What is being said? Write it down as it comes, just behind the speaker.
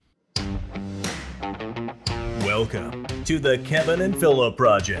Welcome to the Kevin and Phillip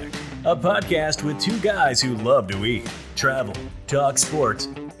Project, a podcast with two guys who love to eat, travel, talk sports,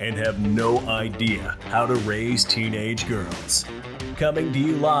 and have no idea how to raise teenage girls. Coming to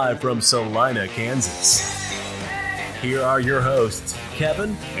you live from Salina, Kansas. Here are your hosts,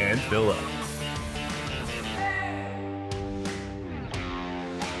 Kevin and Phillip.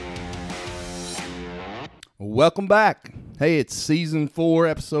 Welcome back. Hey, it's season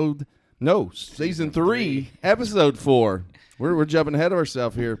 3, episode 4. We're jumping ahead of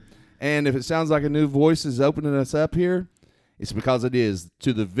ourselves here. And if it sounds like a new voice is opening us up here, it's because it is.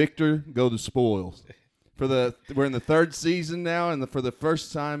 To the victor go the spoils. We're in the third season now, and for the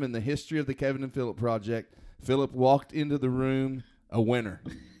first time in the history of the Kevin and Phillip Project, Phillip walked into the room a winner.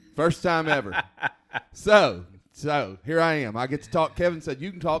 First time ever. So here I am. I get to talk. Kevin said, you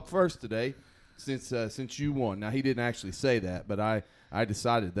can talk first today. Since you won. Now, he didn't actually say that, but I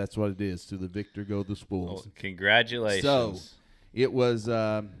decided that's what it is. To the victor go the spoils. Well, congratulations. So, it was,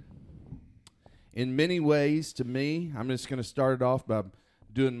 in many ways, to me, I'm just going to start it off by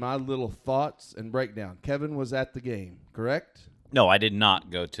doing my little thoughts and breakdown. Kevin was at the game, correct? No, I did not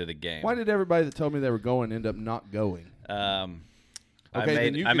go to the game. Why did everybody that told me they were going end up not going? I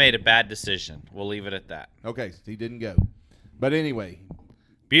made a bad decision. We'll leave it at that. Okay, so he didn't go. But anyway,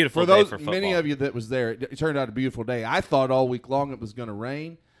 beautiful for day those for football. many of you that was there, it turned out a beautiful day. I thought all week long it was going to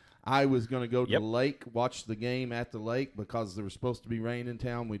rain. I was going to go to the lake, watch the game at the lake because there was supposed to be rain in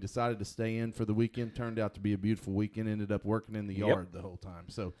town. We decided to stay in for the weekend. Turned out to be a beautiful weekend. Ended up working in the yard the whole time.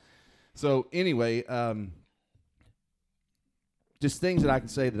 So anyway, just things that I can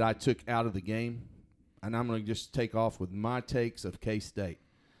say that I took out of the game, and I'm going to just take off with my takes of K-State.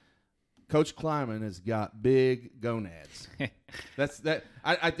 Coach Kleiman has got big gonads.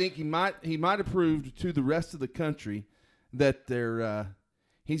 I think he might have proved to the rest of the country that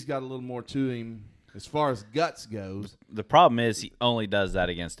he's got a little more to him as far as guts goes. The problem is he only does that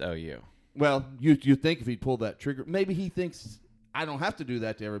against OU. Well, you think if he'd pulled that trigger, maybe he thinks I don't have to do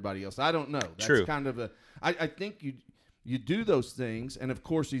that to everybody else. I don't know. That's True. Kind of I think you do those things, and of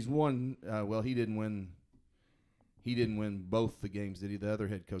course he's won. Well, he didn't win. He didn't win both the games, did he? The other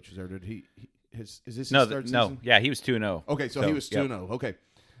head coaches there, did he? Is this his third season? No. Yeah, he was 2-0. Okay, so he was 2-0. Okay.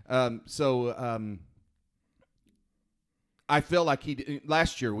 I felt like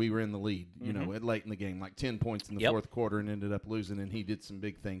last year we were in the lead, late in the game, like 10 points in the fourth quarter and ended up losing, and he did some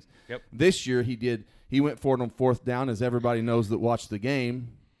big things. Yep. This year he went for it on fourth down, as everybody knows that watched the game.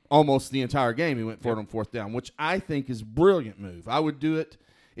 Almost the entire game he went for it on fourth down, which I think is a brilliant move. I would do it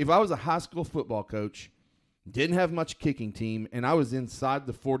if I was a high school football coach. Didn't have much kicking team, and I was inside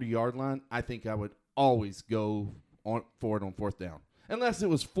the 40-yard line. I think I would always go for it on fourth down, unless it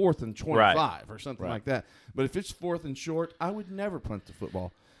was 4th and 25 or something like that. But if it's 4th and short, I would never punt the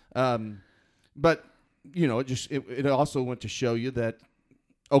football. But it also went to show you that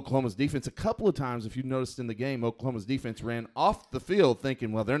Oklahoma's defense, a couple of times, if you noticed in the game, Oklahoma's defense ran off the field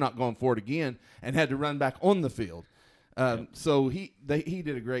thinking, well, they're not going for it again, and had to run back on the field. So he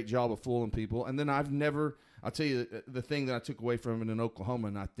did a great job of fooling people. And then I'll tell you the thing that I took away from it in Oklahoma,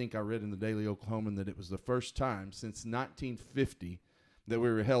 and I think I read in the Daily Oklahoman that it was the first time since 1950 that we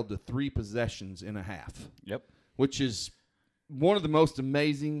were held to 3 possessions in a half. Yep. Which is one of the most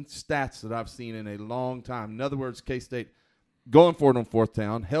amazing stats that I've seen in a long time. In other words, K-State going for it on fourth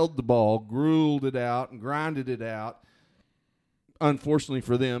down, held the ball, gruled it out, and grinded it out. Unfortunately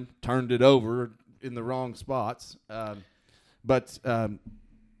for them, turned it over in the wrong spots. But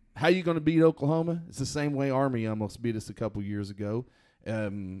how are you going to beat Oklahoma? It's the same way Army almost beat us a couple years ago.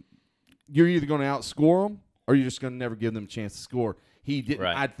 You're either going to outscore them or you're just going to never give them a chance to score. He didn't.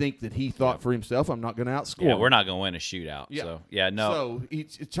 Right. I think that he thought for himself, I'm not going to outscore them. We're not going to win a shootout. Yeah. So, no. So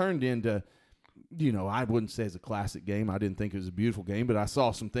it turned into, I wouldn't say it's a classic game. I didn't think it was a beautiful game, but I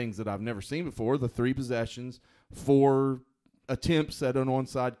saw some things that I've never seen before. The 3 possessions, 4 attempts at an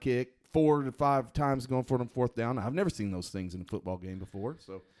onside kick, 4 to 5 times going for it on fourth down. I've never seen those things in a football game before.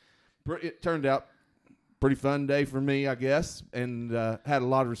 So it turned out pretty fun day for me, I guess, and had a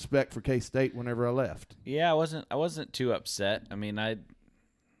lot of respect for K-State whenever I left. Yeah, I wasn't too upset. I mean, I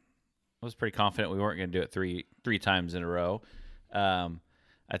was pretty confident we weren't going to do it three times in a row.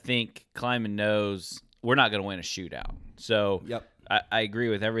 I think Kleiman knows we're not going to win a shootout. So I agree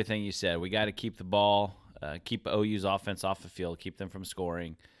with everything you said. We got to keep the ball, keep OU's offense off the field, keep them from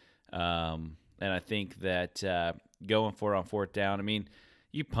scoring. And I think that going for it on fourth down, I mean,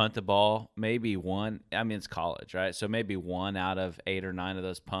 you punt the ball, maybe one. I mean, it's college, right? So maybe 1 out of 8 or 9 of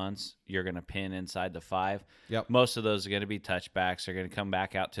those punts, you're going to pin inside the 5. Yep. Most of those are going to be touchbacks. They're going to come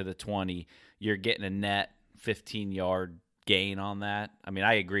back out to the 20. You're getting a net 15-yard gain on that. I mean,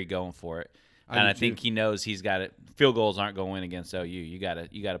 I agree going for it. I think he knows he's got it. Field goals aren't going to win against OU. You got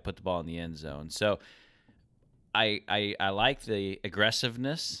to put the ball in the end zone. So I like the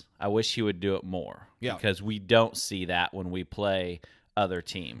aggressiveness. I wish he would do it more. Yeah. Because we don't see that when we play other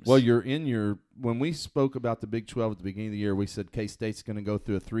teams. Well, when we spoke about the Big 12 at the beginning of the year, we said K-State's going to go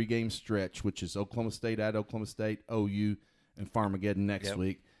through a 3-game stretch, which is Oklahoma State at Oklahoma State, OU, and Farmageddon next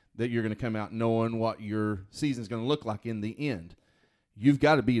week, that you're going to come out knowing what your season's going to look like in the end. You've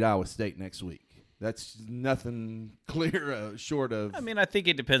got to beat Iowa State next week. That's nothing clear short of. I mean, I think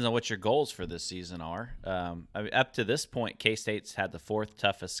it depends on what your goals for this season are. Up to this point, K-State's had the 4th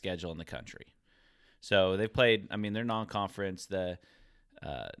toughest schedule in the country. So they've played. I mean, they're non-conference. I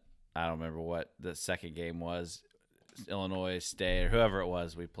don't remember what the second game was, Illinois State or whoever it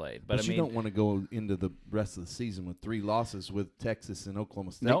was we played. But I mean, you don't want to go into the rest of the season with 3 losses with Texas and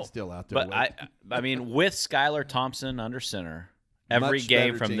Oklahoma State still out there. But I mean, with Skylar Thompson under center. Every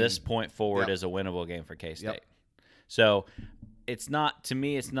game from this point forward is a winnable game for K-State. Yep. So it's not, to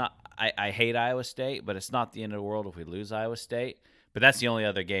me, it's not, I hate Iowa State, but it's not the end of the world if we lose Iowa State. But that's the only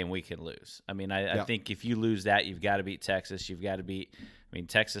other game we can lose. I mean, I think if you lose that, you've got to beat Texas. You've got to beat, I mean,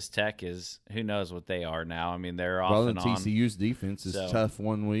 Texas Tech is, who knows what they are now. I mean, they're off and on. TCU's defense is tough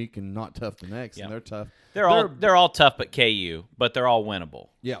one week and not tough the next, and they're tough. They're all tough but KU, but they're all winnable,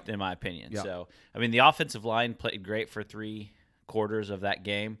 in my opinion. Yeah. So, I mean, the offensive line played great for 3 quarters of that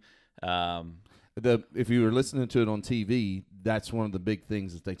game. If you were listening to it on TV, that's one of the big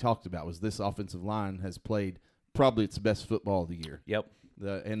things that they talked about was this offensive line has played probably its best football of the year. Yep.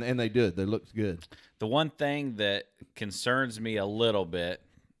 And they did. They looked good. The one thing that concerns me a little bit,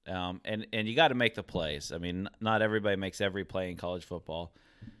 and you got to make the plays. I mean, not everybody makes every play in college football.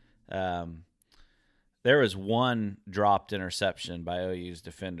 There was one dropped interception by OU's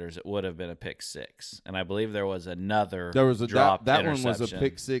defenders. It would have been a pick 6, and I believe there was another. There was a dropped that interception. one was a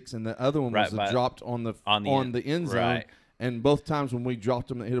pick 6, and the other one was dropped on the end zone. Right. And both times when we dropped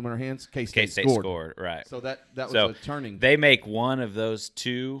them and hit them in our hands, K-State scored. Right. So that was a turning. They make one of those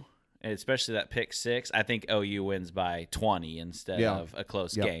 2, and especially that pick 6. I think OU wins by 20 instead of a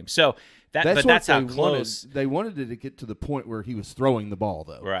close game. So that's how close. They wanted it to get to the point where he was throwing the ball,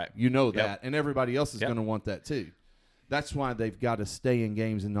 though. Right. You know that, and everybody else is going to want that too. That's why they've got to stay in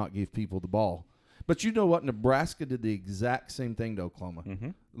games and not give people the ball. But you know what? Nebraska did the exact same thing to Oklahoma. Mm-hmm.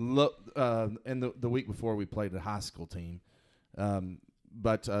 Look, and the week before we played a high school team.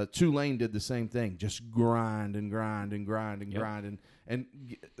 But Tulane did the same thing, just grind. And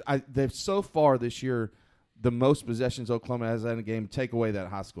they've so far this year, the most possessions Oklahoma has had in a game, take away that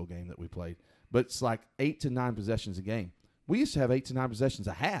high school game that we played. But it's like 8 to 9 possessions a game. We used to have 8 to 9 possessions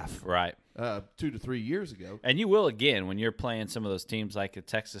a half. Right. 2 to 3 years ago. And you will again when you're playing some of those teams like a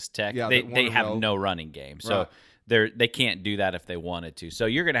Texas Tech. They have no running game. So they can't do that if they wanted to. So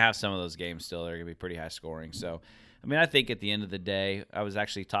you're going to have some of those games still. They're going to be pretty high scoring. So, I mean, I think at the end of the day, I was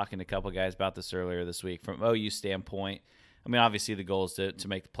actually talking to a couple guys about this earlier this week from OU standpoint. I mean, obviously the goal is to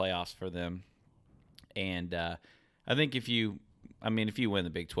make the playoffs for them. And I think if you win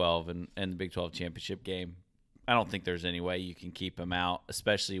the Big 12 and the Big 12 championship game, I don't think there's any way you can keep them out,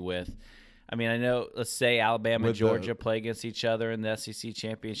 especially with – I mean, I know, let's say Alabama and Georgia play against each other in the SEC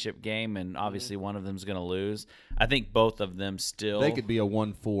championship game, and obviously one of them is going to lose. I think both of them still – They could be a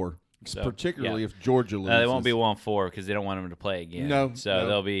 1-4, particularly if Georgia loses. They won't be 1-4 because they don't want them to play again. No.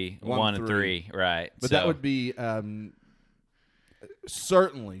 They'll be 1-3, right. But that would be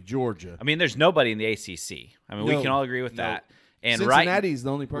certainly Georgia. I mean, there's nobody in the ACC. I mean, we can all agree with that. And Cincinnati's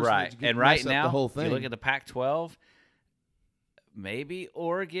the only person that can mess up the whole thing. You look at the Pac-12, maybe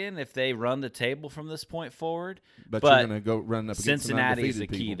Oregon if they run the table from this point forward. But you're going to go run up against Cincinnati's the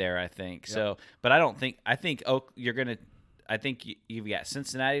key there, I think. Yep. So, but I think you've got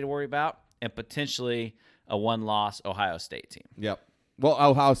Cincinnati to worry about and potentially a 1-loss Ohio State team. Yep. Well,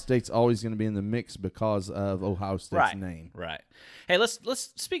 Ohio State's always going to be in the mix because of Ohio State's name. Right. Hey, let's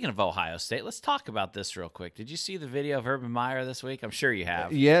speaking of Ohio State, let's talk about this real quick. Did you see the video of Urban Meyer this week? I'm sure you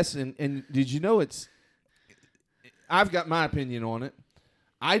have. Yes, and did you know I've got my opinion on it.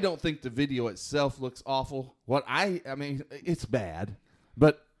 I don't think the video itself looks awful. I mean, it's bad.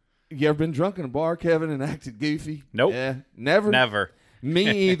 But you ever been drunk in a bar, Kevin, and acted goofy? Nope. Yeah, never. Never.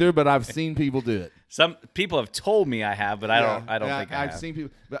 Me either, but I've seen people do it. Some people have told me I have, but I don't think I have. I've seen people.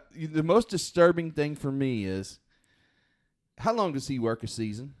 But the most disturbing thing for me is, how long does he work a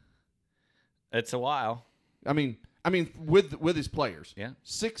season? It's a while. I mean, with his players. Yeah.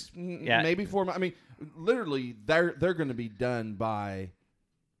 6, maybe 4 months. I mean, literally, they're going to be done by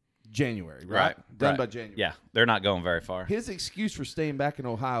January, right? Done by January. Yeah, they're not going very far. His excuse for staying back in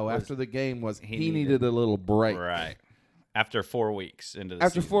Ohio after the game was he needed a little break. Right. After 4 weeks into the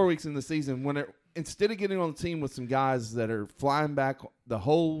After season. 4 weeks in the season, when instead of getting on the team with some guys that are flying back the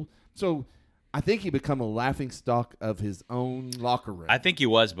whole – so I think he become a laughingstock of his own locker room. I think he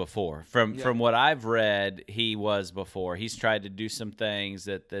was before. From what I've read, he was before. He's tried to do some things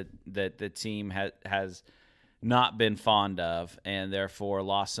that the team has not been fond of, and therefore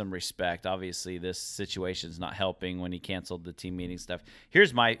lost some respect. Obviously, this situation's not helping when he canceled the team meeting stuff.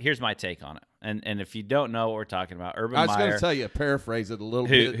 Here's my take on it. And if you don't know what we're talking about, Urban Meyer, I was going to tell you, paraphrase it a little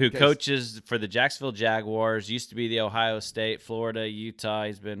bit. Who bit. Coaches for the Jacksonville Jaguars, used to be the Ohio State, Florida, Utah.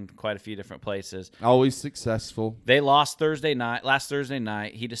 He's been quite a few different places. Always successful. They lost last Thursday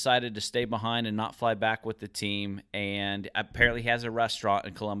night. He decided to stay behind and not fly back with the team, and apparently he has a restaurant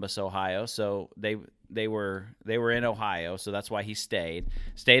in Columbus, Ohio. So they were in Ohio, so that's why he stayed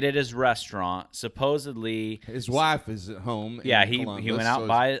at his restaurant. Supposedly his wife is at home. Yeah, he went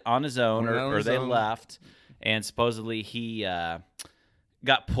out on his own, or they left, and supposedly he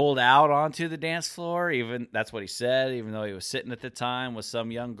got pulled out onto the dance floor. Even that's what he said. Even though he was sitting at the time with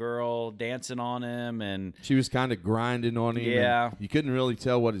some young girl dancing on him, and she was kind of grinding on him. Yeah, you couldn't really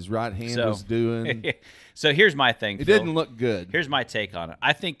tell what his right hand was doing. So here's my thing. It Phil. didn't look good. Here's my take on it.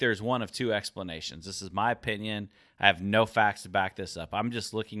 I think there's one of two explanations. This is my opinion. I have no facts to back this up. I'm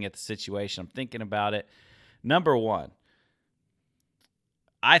just looking at the situation. I'm thinking about it. Number one,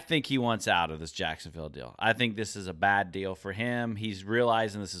 I think he wants out of this Jacksonville deal. I think this is a bad deal for him. He's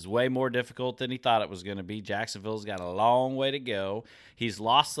realizing this is way more difficult than he thought it was going to be. Jacksonville's got a long way to go. He's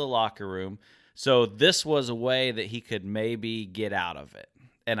lost the locker room. So this was a way that he could maybe get out of it.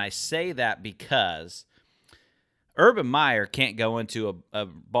 And I say that because Urban Meyer can't go into a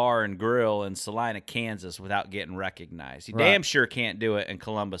bar and grill in Salina, Kansas without getting recognized. He damn sure can't do it in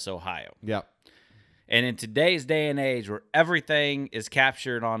Columbus, Ohio. Yep. And in today's day and age where everything is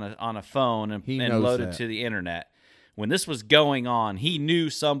captured on a phone and loaded to the internet, when this was going on, he knew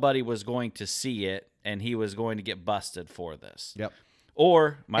somebody was going to see it and he was going to get busted for this. Yep.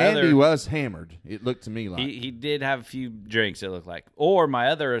 Or he was hammered. It looked to me like he did have a few drinks, it looked like. Or my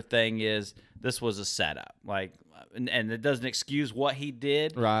other thing is this was a setup. Like, and it doesn't excuse what he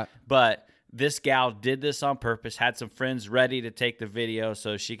did. Right. But this gal did this on purpose, had some friends ready to take the video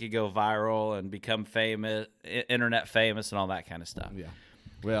so she could go viral and become famous, internet famous, and all that kind of stuff. Yeah.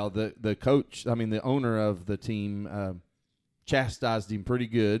 Well, the coach, the owner of the team, chastised him pretty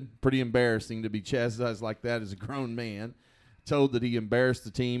good. Pretty embarrassing to be chastised like that as a grown man. Told that he embarrassed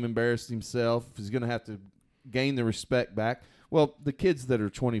the team, embarrassed himself. He's going to have to gain the respect back. Well, the kids that are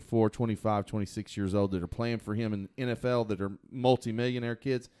 24, 25, 26 years old that are playing for him in the NFL that are multimillionaire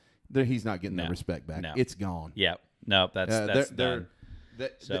kids, he's not getting the respect back. No. It's gone. Yep. Nope, that's done.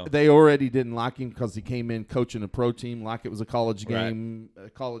 They already didn't like him because he came in coaching a pro team like it was a college game,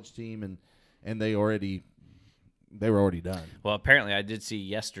 a college team, and they were already done. Well, apparently I did see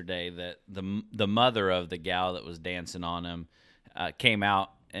yesterday that the mother of the gal that was dancing on him came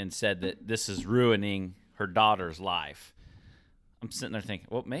out and said that this is ruining her daughter's life. I'm sitting there thinking,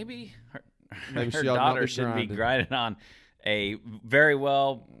 well, maybe her daughter should be grinding on a very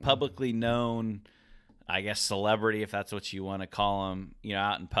well publicly known, I guess, celebrity, if that's what you want to call him,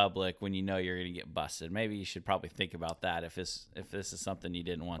 out in public when you know you're going to get busted. Maybe you should probably think about that if this is something you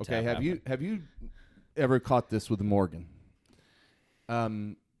didn't want to have happen. Have you ever caught this with Morgan?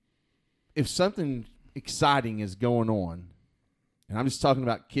 If something exciting is going on, and I'm just talking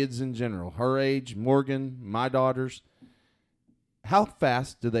about kids in general, her age, Morgan, my daughters, how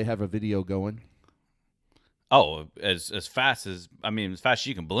fast do they have a video going? Oh, as fast as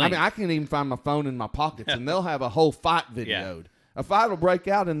you can blink. I can't even find my phone in my pockets, and they'll have a whole fight videoed. Yeah. A fight will break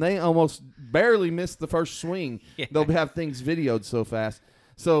out, and they almost barely miss the first swing. Yeah. They'll have things videoed so fast.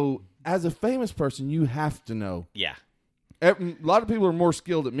 So, as a famous person, you have to know. Yeah. A lot of people are more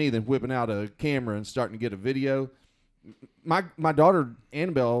skilled at me than whipping out a camera and starting to get a video. My daughter,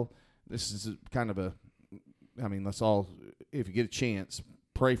 Annabelle, this is kind of let's all, if you get a chance,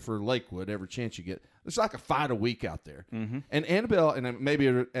 pray for Lakewood every chance you get. There's like a fight a week out there. Mm-hmm. And Annabelle, and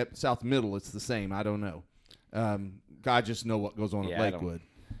maybe at South Middle it's the same. I don't know. I just know what goes on at Lakewood.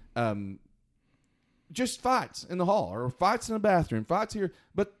 Just fights in the hall or fights in the bathroom, fights here.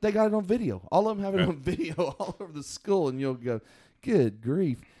 But they got it on video. All of them have it on video all over the school. And you'll go, good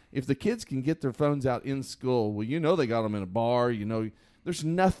grief. If the kids can get their phones out in school, well, they got them in a bar. There's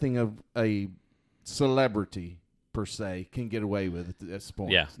nothing of a celebrity per se can get away with at this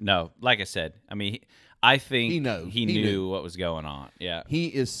point. Yeah, no. Like I said, I think he knew what was going on. Yeah, he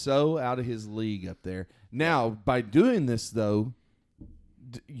is so out of his league up there. Now, by doing this though,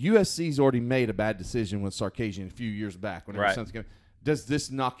 USC's already made a bad decision with Sarkisian a few years back. Does this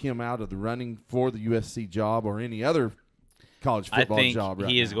knock him out of the running for the USC job or any other college football I think job right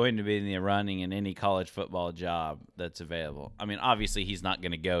he is now. going to be in the running in any college football job that's available. I mean, obviously he's not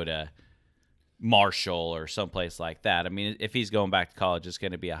going to go to Marshall or someplace like that. I mean, if he's going back to college, it's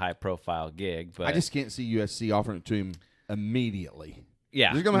going to be a high-profile gig. But I just can't see USC offering it to him immediately.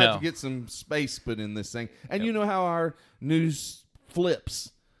 yeah, They're going to have to get some space put in this thing. And you know how our news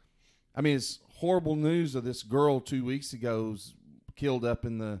flips. I mean, it's horrible news of this girl 2 weeks ago was killed up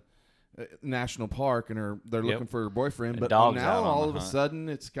in the national park, and they're looking for her boyfriend. But now all of a sudden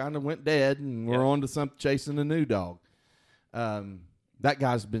it's kind of went dead, and we're on to some chasing a new dog. That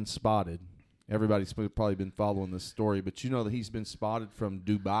guy's been spotted. Everybody's probably been following this story, but you know that he's been spotted from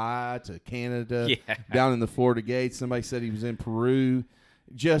Dubai to Canada, down in the Florida Gate. Somebody said he was in Peru,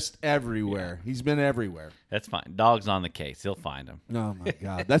 just everywhere. Yeah. He's been everywhere. That's fine. Dog's on the case. He'll find him. Oh, my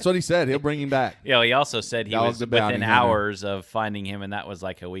God. That's what he said. He'll bring him back. Yeah, he also said he was within hours of finding him, and that was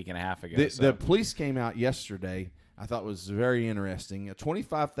like a week and a half ago. The police came out yesterday. I thought was very interesting. A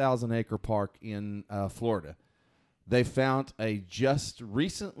 25,000-acre park in Florida. They found a just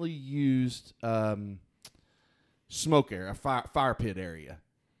recently used smoke area, a fire pit area.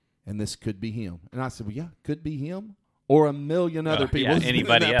 And this could be him. And I said, well, yeah, could be him. Or a million other people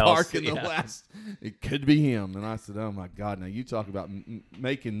anybody in that else. Park in the last. It could be him. And I said, oh, my God. Now, you talk about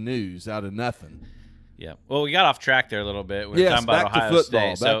making news out of nothing. Yeah. Well, we got off track there a little bit. We were talking about Ohio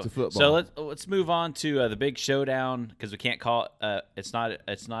State. Back to football. So let's move on to the big showdown, because we can't call it. It's not a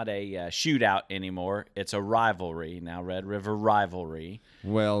shootout anymore. It's a rivalry now. Red River Rivalry.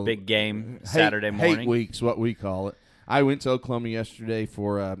 Well, big game Saturday morning. Hate week's what we call it. I went to Oklahoma yesterday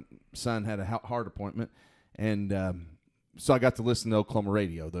for son had a heart appointment, and so I got to listen to Oklahoma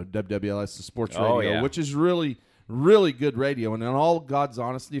radio, the WWLS, the sports radio, which is really, really good radio. And in all God's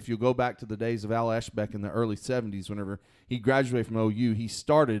honesty, if you go back to the days of Al Eschbeck in the early 70s, whenever he graduated from OU, he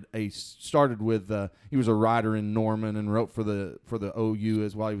started with he was a writer in Norman and wrote for the OU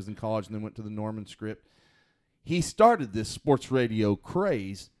as while he was in college, and then went to the Norman script. He started this sports radio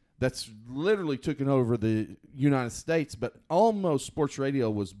craze that's literally taken over the United States, but almost sports radio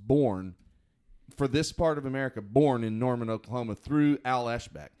was born for this part of America, born in Norman, Oklahoma, through Al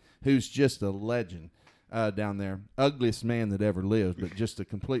Eschbeck, who's just a legend down there. Ugliest man that ever lived, but just a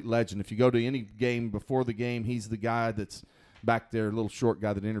complete legend. If you go to any game before the game, he's the guy that's back there, a little short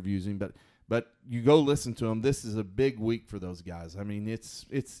guy that interviews him. But you go listen to him. This is a big week for those guys. I mean,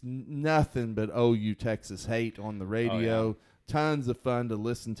 it's nothing but OU Texas hate on the radio. Oh, yeah. Tons of fun to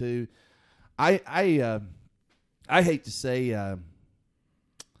listen to. I hate to say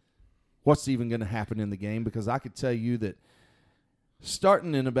what's even going to happen in the game, because I could tell you that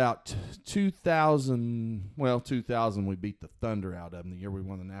starting in about 2000 we beat the Thunder out of them the year we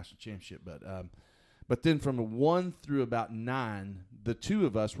won the national championship. But then from 1 through about 9, the two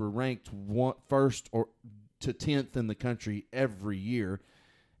of us were ranked first or to 10th in the country every year.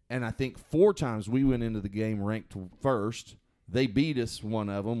 And I think 4 times we went into the game ranked first. They beat us one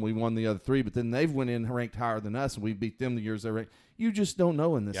of them. We won the other 3, but then they've went in ranked higher than us, and we beat them the years they ranked. You just don't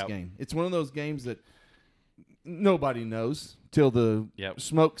know in this game. It's one of those games that nobody knows till the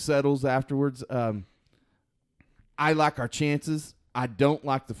smoke settles afterwards. I like our chances. I don't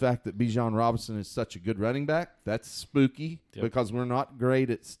like the fact that Bijan Robinson is such a good running back. That's spooky because we're not great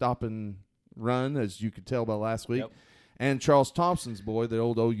at stop and run, as you could tell by last week. Yep. And Charles Thompson's boy, the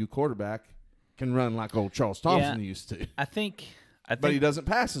old OU quarterback, can run like old Charles Thompson used to. I think, but he doesn't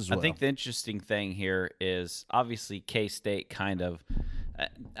pass as well. I think the interesting thing here is obviously K-State kind of,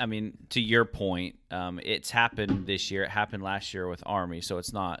 I mean, to your point, it's happened this year. It happened last year with Army, so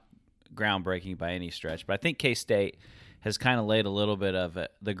it's not groundbreaking by any stretch. But I think K-State has kind of laid a little bit of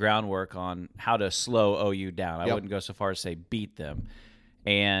the groundwork on how to slow OU down. I wouldn't go so far as to say beat them.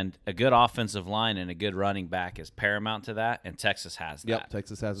 And a good offensive line and a good running back is paramount to that, and Texas has that. Yep,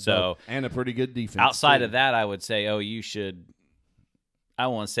 Texas has it. So, and a pretty good defense. Outside of that, I would say OU should, I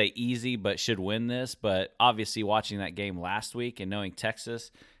won't say easy, but should win this. But obviously watching that game last week and knowing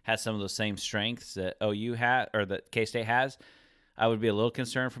Texas has some of those same strengths that OU had, or that K-State has, I would be a little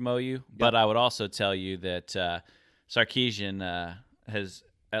concerned from OU. Yep. But I would also tell you that Sarkisian has,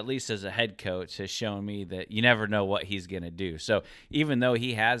 at least as a head coach, has shown me that you never know what he's going to do. So even though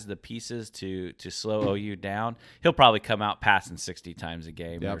he has the pieces to slow OU down, he'll probably come out passing 60 times a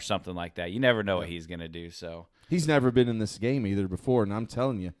game or something like that. You never know what he's going to do. So he's never been in this game either before, and I'm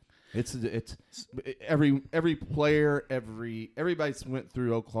telling you, it's every player, everybody went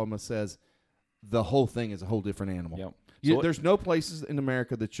through Oklahoma says the whole thing is a whole different animal. Yep. There's no places in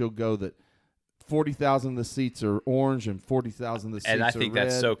America that you'll go that 40,000 of the seats are orange and 40,000 of the seats are red. And I think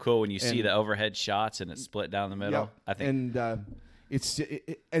that's so cool when you see the overhead shots and it's split down the middle. Yep. I think. And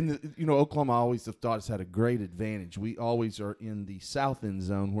Oklahoma always have thought it's had a great advantage. We always are in the south end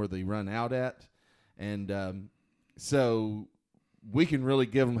zone where they run out at, and so we can really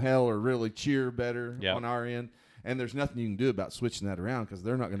give them hell or really cheer better on our end. And there's nothing you can do about switching that around because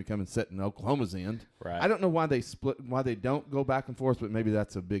they're not going to come and sit in Oklahoma's end. Right. I don't know why they split, why they don't go back and forth, but maybe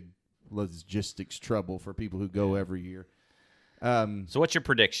that's a big logistics trouble for people who go every year. So what's your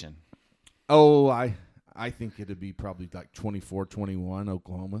prediction? Oh, I think it'd be probably like 24-21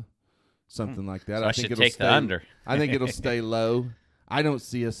 Oklahoma, something like that. So I think it'll take the under. I think it'll stay low. I don't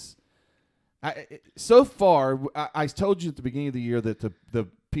see us. So far, I told you at the beginning of the year that the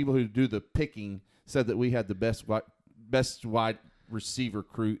people who do the picking said that we had the best wide receiver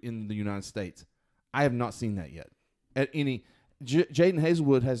crew in the United States. I have not seen that yet. At any, Jaden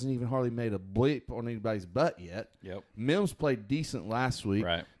Hazelwood hasn't even hardly made a bleep on anybody's butt yet. Yep. Mims played decent last week.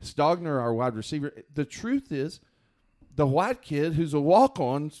 Right. Stogner, our wide receiver. The truth is, the white kid who's a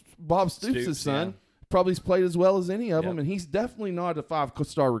walk-on, Bob Stoops' son, probably has played as well as any of them, and he's definitely not a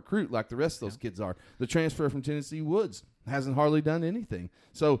 5-star recruit like the rest of those kids are. The transfer from Tennessee, Woods, hasn't hardly done anything.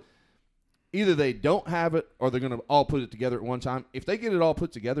 So either they don't have it or they're going to all put it together at one time. If they get it all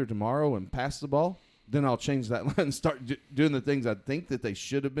put together tomorrow and pass the ball, then I'll change that line and start doing the things I think that they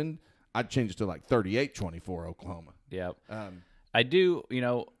should have been. I'd change it to like 38-24 Oklahoma. Yep. I do,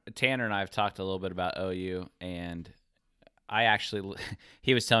 Tanner and I have talked a little bit about OU, and I actually,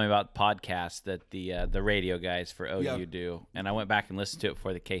 he was telling me about the podcast that the radio guys for OU do, and I went back and listened to it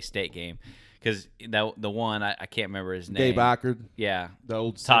before the K-State game. Because the one, I can't remember his name. Gabe Ackard. Yeah. The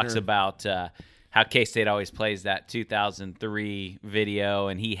old talks center. about how K-State always plays that 2003 video,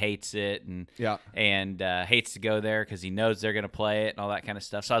 and he hates it and hates to go there because he knows they're going to play it and all that kind of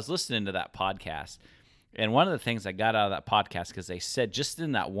stuff. So I was listening to that podcast, and one of the things I got out of that podcast, because they said just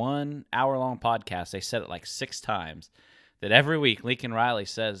in that 1 hour-long podcast, they said it like 6 times, that every week Lincoln Riley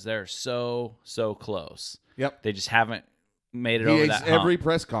says they're so, so close. Yep. They just haven't made it over that hump. Every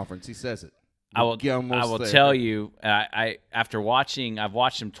press conference, he says it. I will tell you, after watching, I've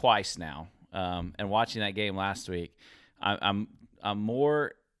watched him twice now, and watching that game last week, I'm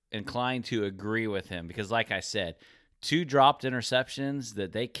more inclined to agree with him because, like I said, 2 dropped interceptions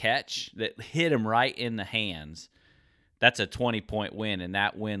that they catch that hit him right in the hands. That's a 20-point win, and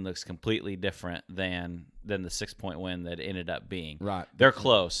that win looks completely different than the 6-point win that it ended up being. Right, they're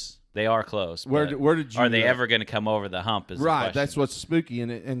close. They are close. Where did you? Are they ever going to come over the hump? Is the question. That's what's spooky.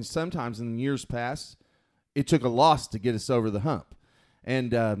 And sometimes in years past, it took a loss to get us over the hump.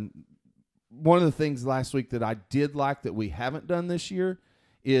 And one of the things last week that I did like that we haven't done this year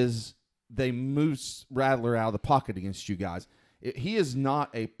is they moved Rattler out of the pocket against you guys. He is not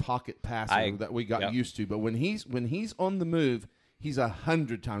a pocket passer that we got used to. But when he's on the move, he's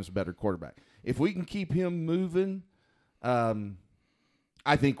 100 times a better quarterback. If we can keep him moving,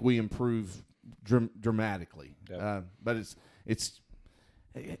 I think we improve dramatically. Yep. But it's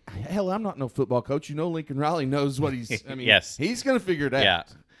hell, I'm not no football coach. Lincoln Riley knows what he's – I mean, yes. He's going to figure it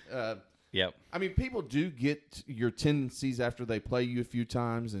out. Yeah. Yep. I mean, people do get your tendencies after they play you a few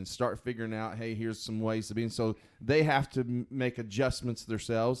times and start figuring out, hey, here's some ways to be. And so they have to make adjustments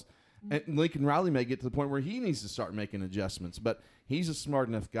themselves. And Lincoln Riley may get to the point where he needs to start making adjustments. But he's a smart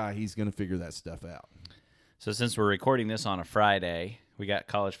enough guy. He's going to figure that stuff out. So since we're recording this on a Friday, we got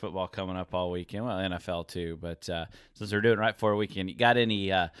college football coming up all weekend. Well, NFL too. But since we're doing it right for a weekend, you got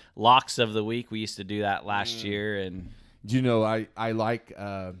any locks of the week? We used to do that last year. And do you know, I like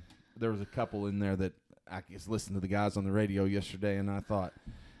there was a couple in there that I just listened to the guys on the radio yesterday, and I thought,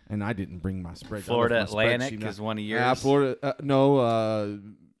 and I didn't bring my spreadsheet. Florida Atlantic is one of yours? Florida,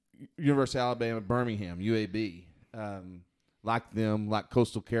 University of Alabama, Birmingham, UAB. Like them, like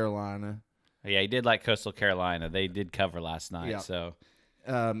Coastal Carolina. Yeah, he did like Coastal Carolina. They did cover last night. Yeah. So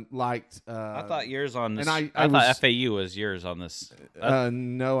liked. I thought yours on this. And I thought FAU was yours on this.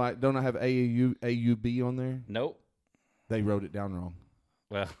 No, I don't. I have AUB on there. Nope. They wrote it down wrong.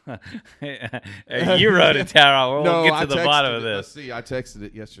 Well, you wrote it down. We'll get to the bottom of this. Let's see. I texted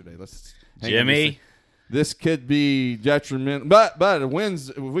it yesterday. Jimmy. This could be detrimental, but it wins.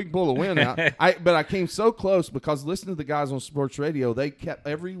 If we can pull a win out, but I came so close because listening to the guys on sports radio, they kept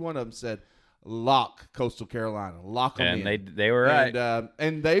every one of them said, "Lock Coastal Carolina, lock them in." And they were right.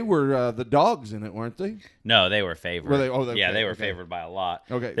 And they were the dogs in it, weren't they? No, they were favored. Were they? Oh, they were favored by a lot.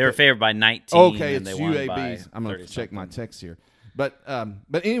 Okay, they were favored by 19. Okay, and it's they won UABs. by I'm going to check 30-something. my text here, but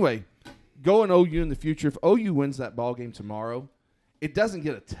anyway, going OU in the future. If OU wins that ball game tomorrow, it doesn't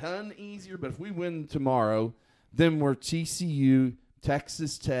get a ton easier. But if we win tomorrow, then we're TCU,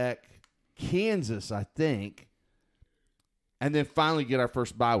 Texas Tech, Kansas, I think, and then finally get our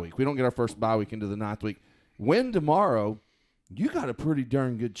first bye week. We don't get our first bye week into the 9th week. Win tomorrow, you got a pretty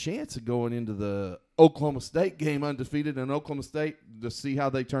darn good chance of going into the Oklahoma State game undefeated, and Oklahoma State, to see how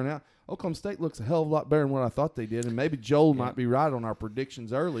they turn out. Oklahoma State looks a hell of a lot better than what I thought they did, and maybe Joel might be right on our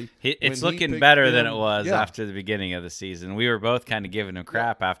predictions early. It's looking better than it was after the beginning of the season. We were both kind of giving them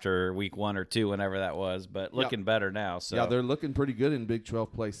crap after week 1 or 2, whenever that was, but looking better now. So yeah, they're looking pretty good in Big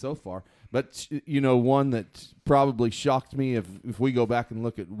 12 play so far. But, one that probably shocked me if we go back and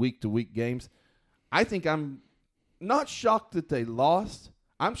look at week-to-week games, I think I'm not shocked that they lost.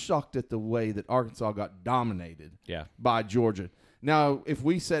 I'm shocked at the way that Arkansas got dominated by Georgia. Now, if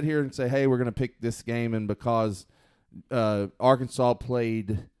we sit here and say, hey, we're going to pick this game, and because Arkansas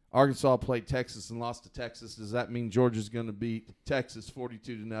played Texas and lost to Texas, does that mean Georgia's going to beat Texas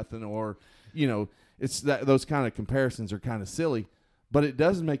 42-0? Or, it's those kind of comparisons are kind of silly. But it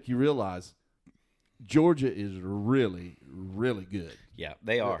does make you realize Georgia is really, really good. Yeah,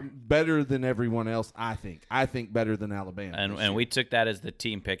 they are. Better than everyone else, I think. I think better than Alabama. And we took that as the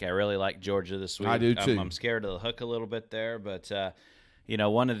team pick. I really like Georgia this week. I do too. I'm scared of the hook a little bit there, but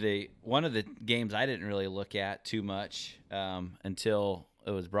one of the games I didn't really look at too much until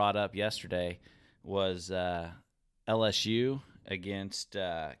it was brought up yesterday was LSU against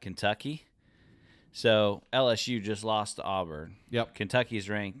Kentucky. So LSU just lost to Auburn. Yep. Kentucky's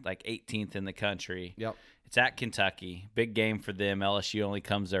ranked like 18th in the country. Yep. It's at Kentucky. Big game for them. LSU only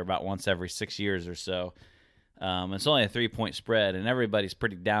comes there about once every 6 years or so. It's only a 3-point spread, and everybody's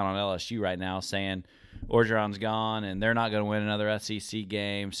pretty down on LSU right now, saying Orgeron's gone and they're not going to win another SEC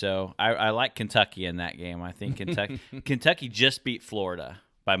game. So I like Kentucky in that game. I think Kentucky just beat Florida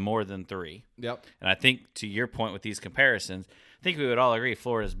by more than 3. Yep. And I think, to your point with these comparisons, I think we would all agree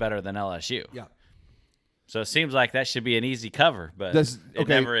Florida's better than LSU. Yeah. So it seems like that should be an easy cover, but it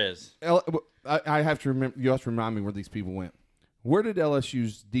never is. I have to remember. You have to remind me where these people went. Where did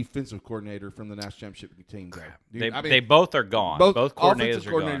LSU's defensive coordinator from the national championship team go? They both are gone. Both offensive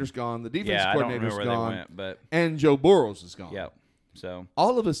coordinators gone. The defensive coordinator's gone. I don't remember where they went, but and Joe Burrows is gone. Yep. So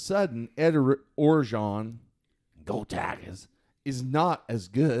all of a sudden, Ed Orgeron, go Tigers, is not as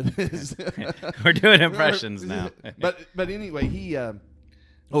good as we're doing impressions now. but anyway, he.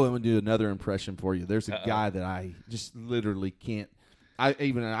 I'm going to do another impression for you. There's a guy that I just literally can't.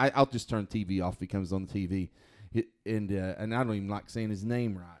 I'll just turn TV off if he comes on the TV, and I don't even like saying his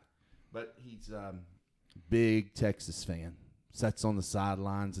name right. But he's a big Texas fan. Sits on the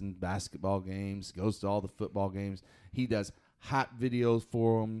sidelines in basketball games. Goes to all the football games. He does hot videos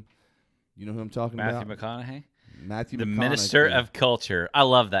for them. You know who I'm talking about? Matthew McConaughey. The Minister of Culture. I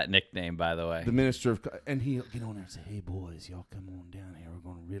love that nickname, by the way. The Minister of, and he'll get on there and say, "Hey boys, y'all come on down here.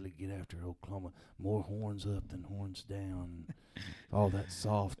 We're going to really get after Oklahoma. More horns up than horns down. All that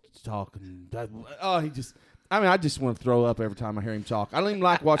soft talking. I just want to throw up every time I hear him talk. I don't even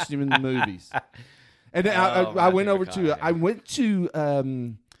like watching him in the movies. And then I went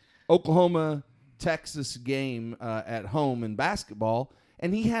to Oklahoma Texas game at home in basketball.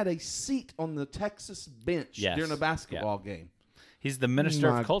 And he had a seat on the Texas bench during a basketball game. He's the Minister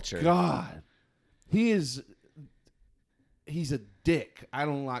of Culture. God. He's a dick. I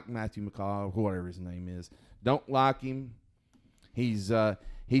don't like Matthew McCall, whatever his name is. Don't like him. He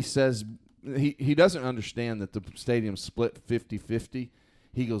says he doesn't understand that the stadium's split 50-50.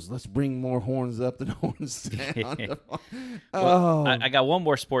 He goes, let's bring more horns up than horns down. Well, I got one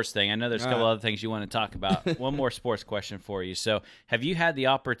more sports thing. I know there's a couple other things you want to talk about. One more sports question for you. So have you had the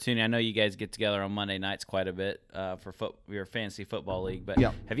opportunity, I know you guys get together on Monday nights quite a bit for your fantasy football league, but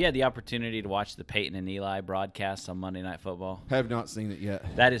have you had the opportunity to watch the Peyton and Eli broadcast on Monday Night Football? Have not seen it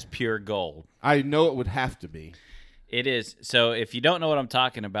yet. That is pure gold. I know it would have to be. It is. So if you don't know what I'm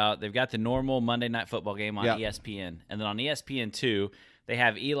talking about, they've got the normal Monday Night Football game on ESPN. And then on ESPN2, they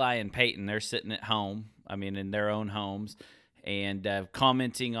have Eli and Peyton. They're sitting at home, in their own homes, and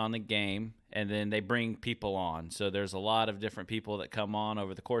commenting on the game. And then they bring people on. So there's a lot of different people that come on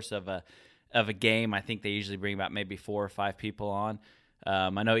over the course of a game. I think they usually bring about maybe 4 or 5 people on.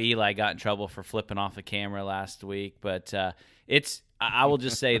 I know Eli got in trouble for flipping off a camera last week, but I will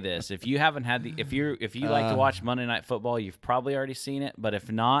just say this: if you haven't had if you like to watch Monday Night Football, you've probably already seen it. But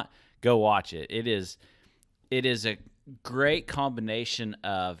if not, go watch it. It is a great combination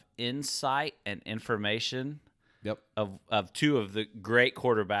of insight and information of 2 of the great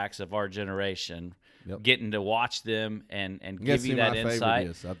quarterbacks of our generation. Getting to watch them and give you that insight.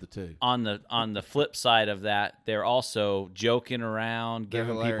 Of the 2. On the flip side of that, they're also joking around,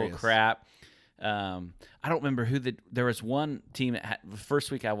 giving people crap. I don't remember there was one team that the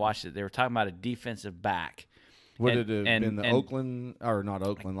first week I watched it, they were talking about a defensive back. Would it have been the Oakland, or not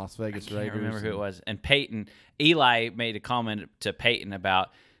Oakland, Las Vegas Raiders? I can't remember who it was. And Eli made a comment to Peyton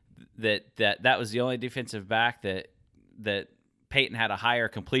about that was the only defensive back that Peyton had a higher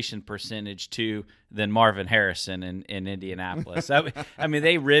completion percentage to than Marvin Harrison in Indianapolis. I mean,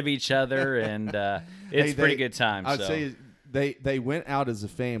 they rib each other, and it's pretty good time. I'd say they went out as a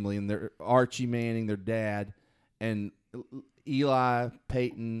family, and their Archie Manning, their dad, and Eli,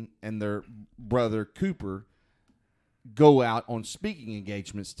 Peyton, and their brother Cooper go out on speaking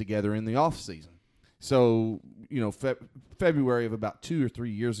engagements together in the off season. So, February of about 2 or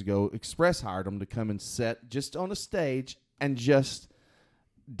 3 years ago, Express hired them to come and set just on a stage, and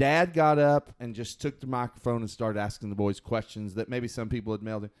Dad got up and just took the microphone and started asking the boys questions that maybe some people had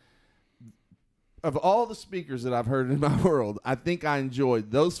mailed in. Of all the speakers that I've heard in my world, I think I enjoyed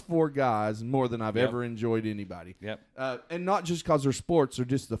those 4 guys more than I've ever enjoyed anybody. Yep. And not just because they're sports, they're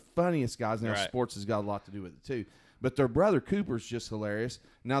just the funniest guys. Now, sports has got a lot to do with it, too. But their brother Cooper's just hilarious.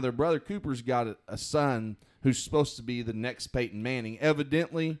 Now, their brother Cooper's got a son who's supposed to be the next Peyton Manning.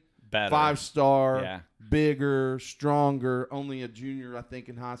 Evidently, better. 5-star, bigger, stronger, only a junior, I think,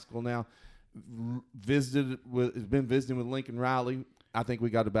 in high school now. Has been visiting with Lincoln Riley. I think we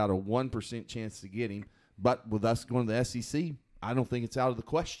got about a 1% chance to get him. But with us going to the SEC, I don't think it's out of the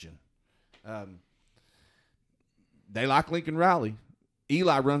question. They like Lincoln Riley.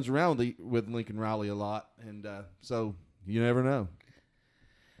 Eli runs around with Lincoln Riley a lot, and so you never know.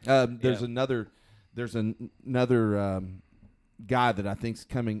 There's another guy that I think's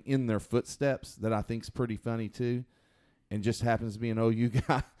coming in their footsteps that I think's pretty funny too, and just happens to be an OU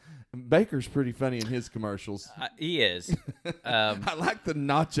guy. Baker's pretty funny in his commercials. He is. I like the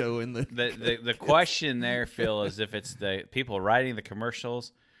nacho in the question there, Phil, is if it's the people writing the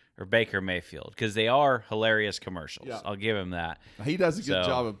commercials or Baker Mayfield, because they are hilarious commercials. Yeah. I'll give him that. He does a good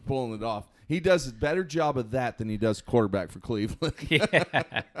job of pulling it off. He does a better job of that than he does quarterback for Cleveland.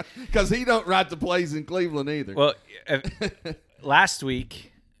 Yeah. Because he don't write the plays in Cleveland either. Well, last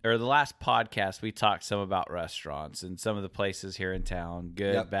week, or the last podcast, we talked some about restaurants and some of the places here in town,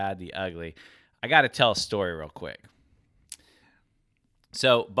 good, bad, the ugly. I got to tell a story real quick.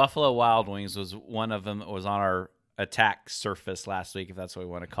 So Buffalo Wild Wings was one of them that was on our attack surface last week, if that's what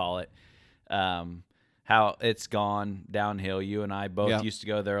we want to call it. How it's gone downhill. You and I both used to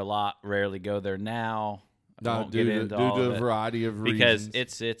go there a lot, rarely go there now. Due to a variety of reasons.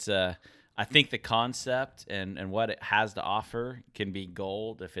 Because it's I think the concept and what it has to offer can be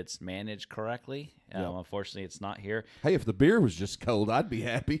gold if it's managed correctly. Unfortunately, it's not here. Hey, if the beer was just cold, I'd be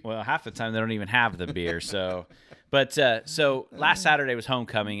happy. Well, half the time they don't even have the beer. So last Saturday was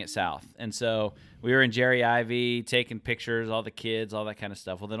homecoming at South, and so we were in Jerry Ivy taking pictures, all the kids, all that kind of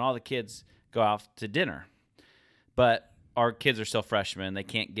stuff. Well, then all the kids go off to dinner, but our kids are still freshmen. They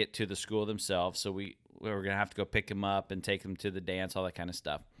can't get to the school themselves, so we were going to have to go pick them up and take them to the dance, all that kind of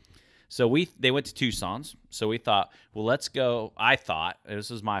stuff. So they went to Tucson's. So we thought, well, let's go. I thought, this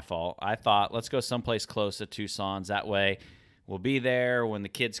was my fault. I thought, let's go someplace close to Tucson's. That way we'll be there when the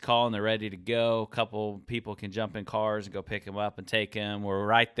kids call and they're ready to go. A couple people can jump in cars and go pick them up and take them. We're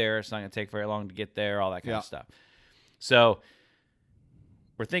right there. It's not going to take very long to get there, all that kind of stuff. So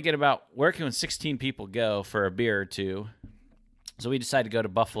we're thinking about where can 16 people go for a beer or two. So we decided to go to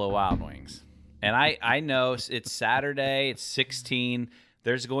Buffalo Wild Wings. And I know it's Saturday. It's 16.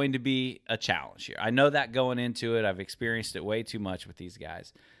 There's going to be a challenge here. I know that going into it. I've experienced it way too much with these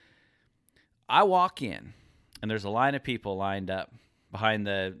guys. I walk in, and there's a line of people lined up behind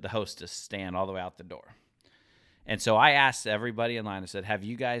the hostess stand all the way out the door. And so I asked everybody in line, I said, have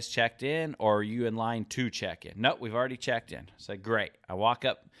you guys checked in, or are you in line to check in? Nope, we've already checked in. I said, great. I walk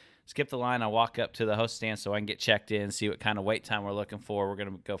up, skip the line. I walk up to the host stand so I can get checked in, see what kind of wait time we're looking for. We're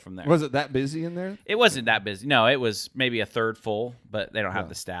going to go from there. Was it that busy in there? It wasn't that busy. No, it was maybe a third full, but they don't have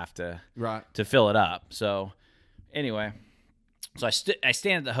the staff to fill it up. So anyway, so I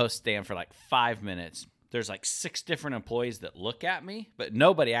stand at the host stand for like 5 minutes. There's like 6 different employees that look at me, but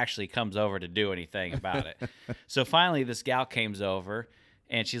nobody actually comes over to do anything about it. So finally, this gal comes over,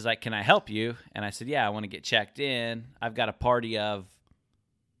 and she's like, can I help you? And I said, yeah, I want to get checked in. I've got a party of...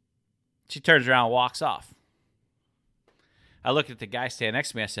 She turns around and walks off. I looked at the guy standing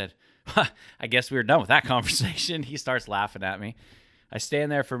next to me. I said, I guess we were done with that conversation. He starts laughing at me. I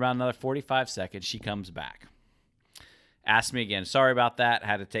stand there for about another 45 seconds. She comes back. Asked me again, sorry about that.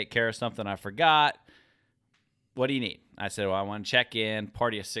 Had to take care of something I forgot. What do you need? I said, well, I want to check in,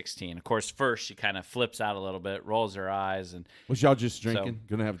 party of 16. Of course, first she kind of flips out a little bit, rolls her eyes. And was y'all just drinking?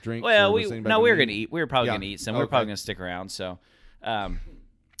 Going to have drinks? Well, we were going to eat. We were probably going to eat some. We were probably going to stick around. So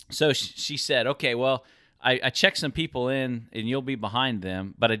she said, okay, well, I checked some people in, and you'll be behind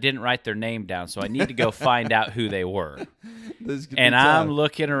them, but I didn't write their name down, so I need to go find out who they were. And I'm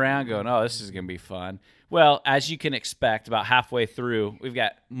looking around going, oh, this is going to be fun. Well, as you can expect, about halfway through, we've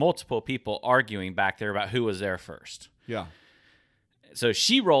got multiple people arguing back there about who was there first. Yeah. So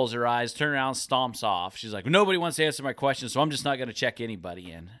she rolls her eyes, turns around, stomps off. She's like, nobody wants to answer my question, so I'm just not going to check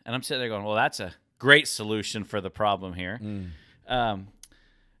anybody in. And I'm sitting there going, well, that's a great solution for the problem here.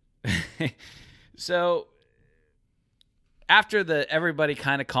 So after everybody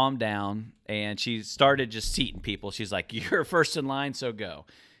kind of calmed down and she started just seating people, she's like, you're first in line, so go.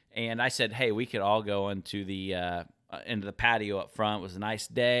 And I said, hey, we could all go into the patio up front. It was a nice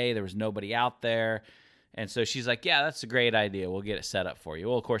day. There was nobody out there. And so she's like, yeah, that's a great idea. We'll get it set up for you.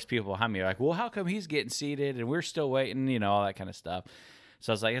 Well, of course, people behind me are like, well, how come he's getting seated and we're still waiting, all that kind of stuff.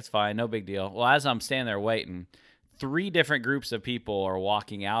 So I was like, it's fine, no big deal. Well, as I'm standing there waiting, 3 different groups of people are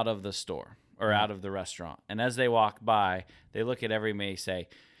walking out of the store or out of the restaurant. And as they walk by, they look at everybody and say,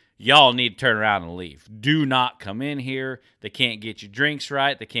 y'all need to turn around and leave. Do not come in here. They can't get your drinks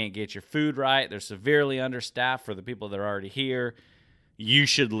right. They can't get your food right. They're severely understaffed for the people that are already here. You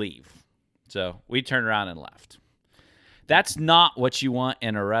should leave. So we turned around and left. That's not what you want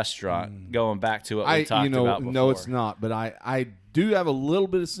in a restaurant, going back to what we talked about before. No, it's not. But I do have a little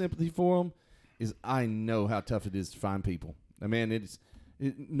bit of sympathy for them, is I know how tough it is to find people. I mean,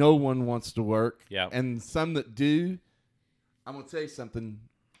 no one wants to work. Yeah. And some that do, I'm going to tell you something.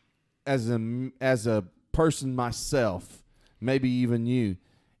 As a person myself, maybe even you,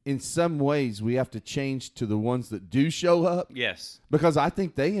 in some ways we have to change to the ones that do show up. Yes. Because I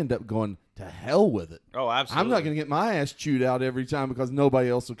think they end up going to hell with it. Oh, absolutely. I'm not going to get my ass chewed out every time because nobody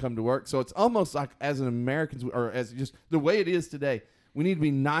else will come to work. So it's almost like as an American, or as just the way it is today, we need to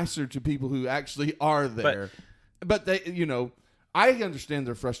be nicer to people who actually are there. But they, I understand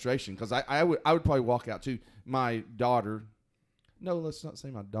their frustration because I would probably walk out too. My daughter. No, let's not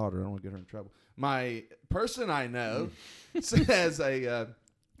say my daughter. I don't want to get her in trouble. My person I know says edit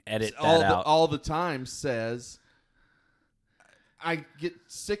that out all the time. Says I get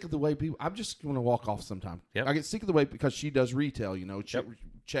sick of the way people. I'm just going to walk off sometime. Yep. I get sick of the way because she does retail.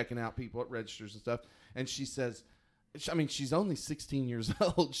 Checking out people at registers and stuff. And she says, I mean, she's only 16 years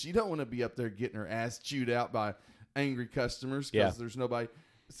old. She don't want to be up there getting her ass chewed out by angry customers because there's nobody.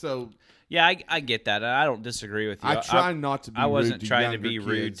 So yeah, I get that. I don't disagree with you. I try not to be rude. I wasn't to trying to be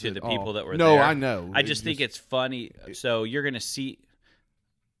younger rude kids to the at people all. that were no, there. I know. I just think it's funny. So you're going to see.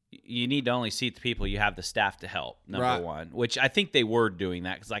 You need to only seat the people you have the staff to help, number one, which I think they were doing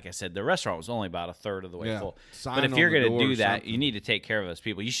that because, like I said, the restaurant was only about a third of the way full. But if you're going to do that, you need to take care of those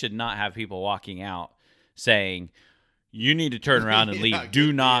people. You should not have people walking out saying, you need to turn around and leave.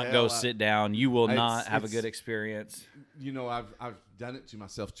 Do not go sit down. You will not have a good experience. I've done it to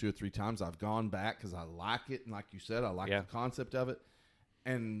myself 2 or 3 times. I've gone back because I like it, and like you said, I like the concept of it.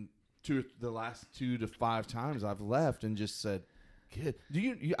 And the last 2 to 5 times I've left and just said, "Kid,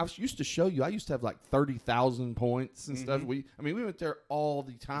 I used to show you. I used to have like 30,000 points and stuff. We went there all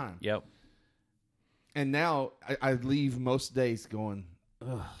the time. Yep. And now I leave most days going,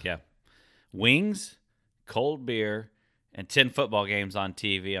 ugh. Yeah, wings, cold beer, and 10 football games on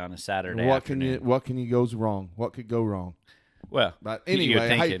TV on a Saturday afternoon. What can go wrong? What could go wrong? Well, but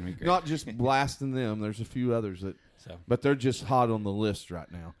anyway, not just blasting them. There's a few others but they're just hot on the list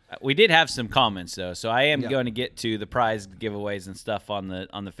right now. We did have some comments though, so I am going to get to the prize giveaways and stuff on the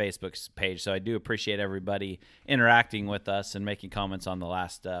Facebook page. So I do appreciate everybody interacting with us and making comments on the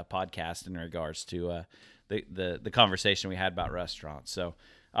last podcast in regards to the conversation we had about restaurants. So,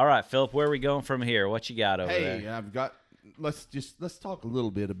 all right, Philip, where are we going from here? What you got over there? Hey, let's talk a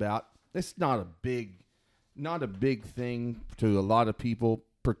little bit about. It's not a big thing to a lot of people,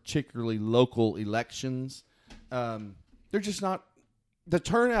 particularly local elections. They're just not. The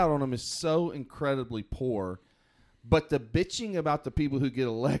turnout on them is so incredibly poor, but the bitching about the people who get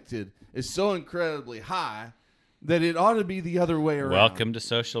elected is so incredibly high that it ought to be the other way around. Welcome to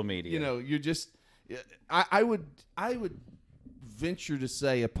social media. You just. I would venture to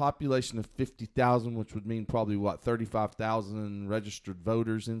say a population of 50,000, which would mean probably 35,000 registered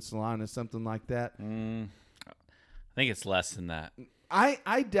voters in Salina, something like that. I think it's less than that.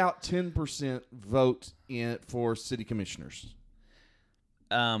 I doubt 10% vote for city commissioners.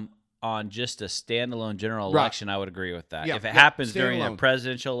 On just a standalone general election, I would agree with that. Yeah, if it happens during standalone. a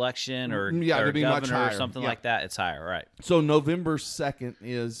presidential election or governor or something like that, it's higher, right? So November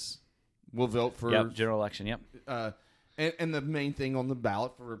 2nd we'll vote for general election. Yep. And the main thing on the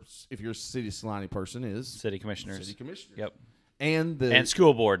ballot for if you're a city of Salina person is city commissioners. Yep. And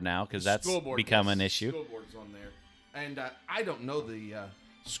school board now because that's become an issue. School board's on there. And I don't know the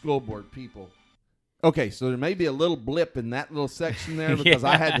school board people. Okay, so there may be a little blip in that little section there because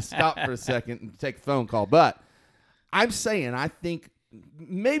I had to stop for a second and take a phone call. But I'm saying I think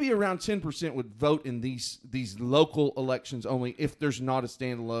maybe around 10% would vote in these local elections only if there's not a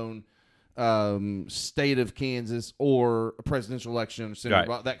standalone state of Kansas or a presidential election, Senate,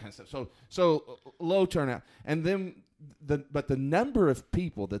 that kind of stuff. So low turnout. And then the number of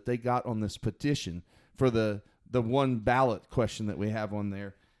people that they got on this petition for the one ballot question that we have on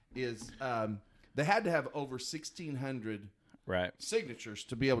there is they had to have over 1,600 signatures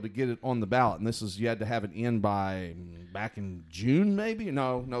to be able to get it on the ballot. And you had to have it in by back in June, maybe?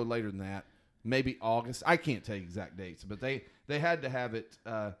 No, later than that. Maybe August. I can't tell you exact dates, but they had to have it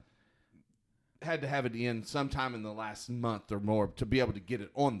in sometime in the last month or more to be able to get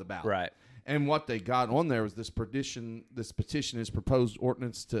it on the ballot. Right. And what they got on there was this petition is proposed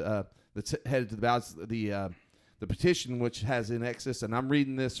ordinance to that's headed to the ballots. The petition, which has in excess, and I'm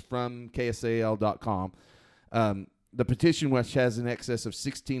reading this from KSAL.com, the petition, which has in excess of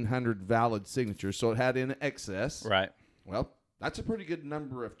 1,600 valid signatures, so it had in excess. Right. Well, that's a pretty good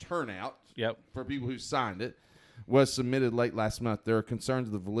number of turnout for people who signed it, was submitted late last month. There are concerns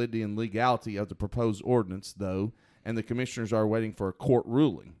of the validity and legality of the proposed ordinance, though, and the commissioners are waiting for a court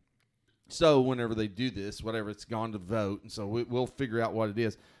ruling. So whenever they do this, whatever, it's gone to vote, and so we'll figure out what it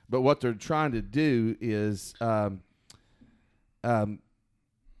is. But what they're trying to do is the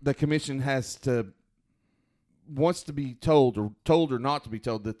commission wants to be told or not to be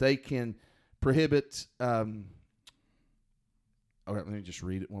told that they can prohibit all right, let me just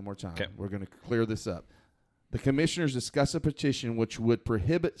read it one more time. Okay. We're going to clear this up. The commissioners discuss a petition which would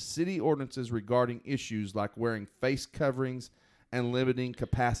prohibit city ordinances regarding issues like wearing face coverings and limiting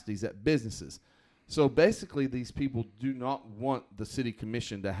capacities at businesses. So basically, these people do not want the city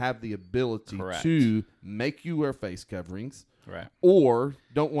commission to have the ability to make you wear face coverings, or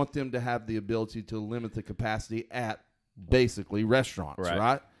don't want them to have the ability to limit the capacity at basically restaurants,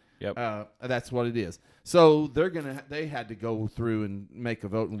 right? Yep. That's what it is. So they had to go through and make a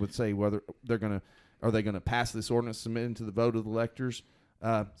vote and would say whether are they gonna pass this ordinance, submit it to the vote of the electors.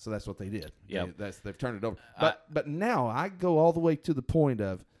 So that's what they did. Yep. They've turned it over. But now I go all the way to the point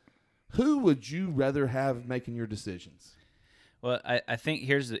of, who would you rather have making your decisions? Well, I think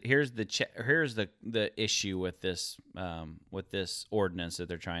here's the issue with this ordinance that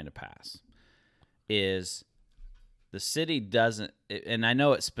they're trying to pass is the city doesn't, and I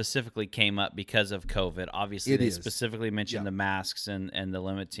know it specifically came up because of COVID. Obviously, they specifically mentioned the masks and the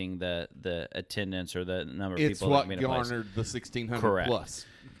limiting the attendance or the number of people. It's what garnered the 1,600 plus.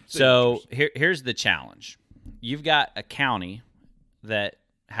 So here's the challenge: you've got a county that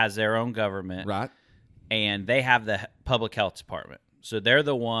has their own government, right? And they have the public health department. So they're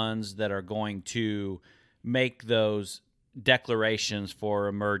the ones that are going to make those declarations for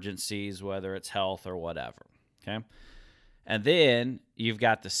emergencies, whether it's health or whatever. Okay. And then you've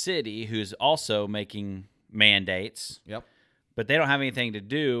got the city who's also making mandates. Yep. But they don't have anything to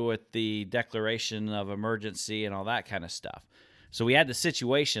do with the declaration of emergency and all that kind of stuff. So we had the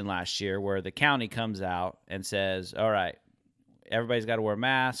situation last year where the county comes out and says, all right, everybody's got to wear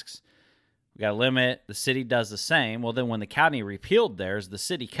masks. We got a limit. The city does the same. Well, then when the county repealed theirs, the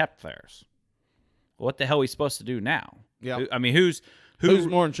city kept theirs. Well, what the hell are we supposed to do now? Yeah. I mean, who's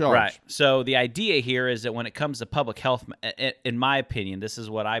more in charge? Right. So the idea here is that when it comes to public health, in my opinion, this is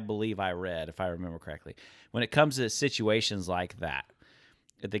what I believe I read, if I remember correctly. When it comes to situations like that,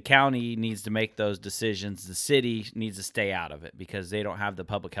 the county needs to make those decisions. The city needs to stay out of it because they don't have the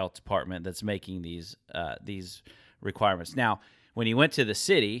public health department that's making these requirements. Now, when you went to the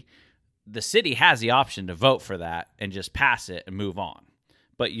city has the option to vote for that and just pass it and move on.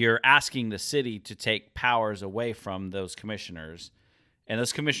 But you're asking the city to take powers away from those commissioners, and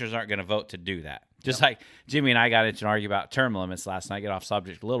those commissioners aren't going to vote to do that. Just like Jimmy and I got into an argument about term limits last night. Get off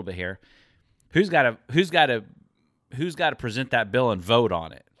subject a little bit here. Who's got to present that bill and vote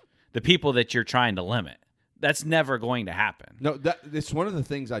on it? The people that you're trying to limit. That's never going to happen. No, it's one of the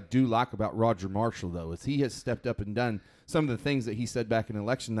things I do like about Roger Marshall, though, is he has stepped up and done some of the things that he said back in the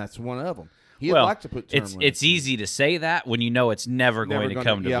election. That's one of them. He'd like to put term limits. It's easy to say that when you know it's never going to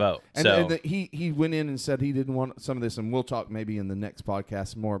come to vote. And he went in and said he didn't want some of this, and we'll talk maybe in the next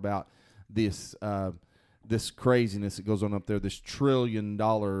podcast more about this this craziness that goes on up there, this $1 trillion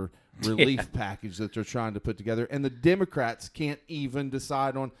relief package that they're trying to put together, and the Democrats can't even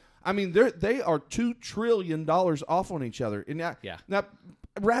decide on. I mean, they are $2 trillion off on each other. And now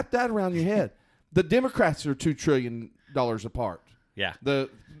wrap that around your head. The Democrats are $2 trillion apart. Yeah. The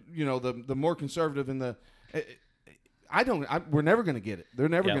more conservative and we're never going to get it. They're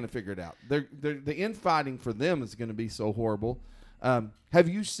never going to figure it out. The infighting for them is going to be so horrible. Have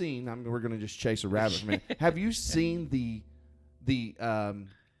you seen? I mean, we're going to just chase a rabbit for a minute. Have you seen the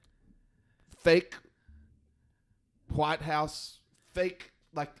fake White House fake?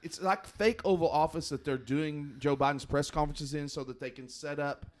 It's like fake Oval Office that they're doing Joe Biden's press conferences in so that they can set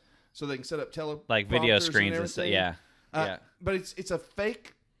up so they can set up like video screens and stuff. Yeah, yeah. But it's a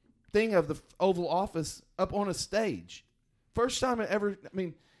fake thing of the Oval Office up on a stage. First time ever. I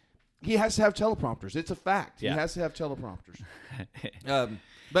mean, he has to have teleprompters. It's a fact. Yeah. He has to have teleprompters.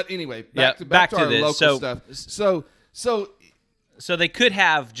 But anyway, back to our this. local stuff. So they could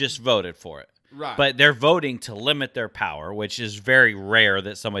have just voted for it. Right. But they're voting to limit their power, which is very rare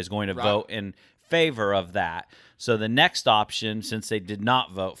that somebody's going to vote in favor of that. So the next option, since they did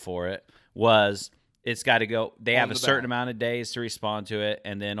not vote for it, was it's got to go. They have a certain amount of days to respond to it,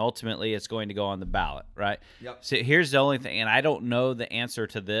 and then ultimately it's going to go on the ballot, right? Yep. So here's the only thing, and I don't know the answer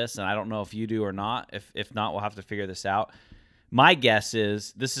to this, and I don't know if you do or not. If not, we'll have to figure this out. My guess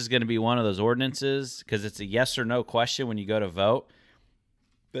is this is going to be one of those ordinances because it's a yes or no question when you go to vote.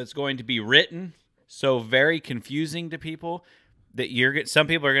 That's going to be written so very confusing to people that some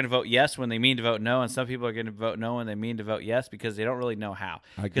people are going to vote yes when they mean to vote no, and some people are going to vote no when they mean to vote yes because they don't really know how.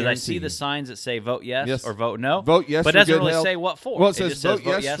 Because I see the signs that say vote yes or vote no, vote yes, but it doesn't good really health. say what for. Well, it just says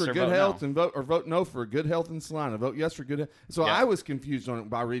vote yes for or good vote health no. and vote no for good health in Salina. Vote yes for good health. So I was confused on it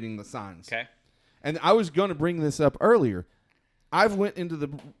by reading the signs. Okay, and I was going to bring this up earlier. I've went into the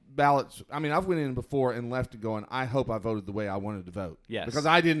ballots. I mean, I've went in before and left going, I hope I voted the way I wanted to vote. Yes. Because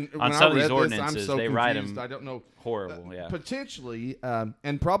I didn't. On when some I of read these this, ordinances, I'm so they confused. write them I don't know. horrible, yeah. Potentially,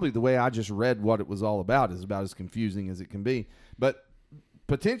 and probably the way I just read what it was all about is about as confusing as it can be. But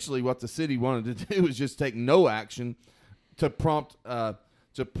potentially what the city wanted to do is just take no action to prompt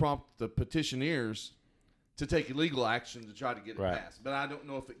the petitioners to take illegal action to try to get it passed. But I don't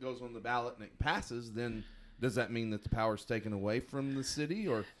know if it goes on the ballot and it passes, then does that mean that the power is taken away from the city?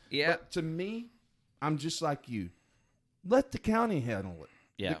 Or but to me, I'm just like you. Let the county handle it.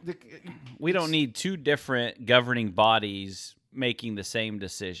 Yeah. We don't need two different governing bodies making the same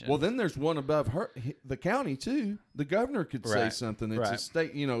decision. Well, then there's one above the county too. The governor could say something. It's a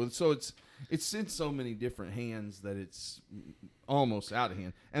state, so it's in so many different hands that it's almost out of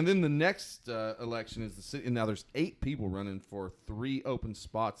hand. And then the next election is the city. And now there's 8 people running for 3 open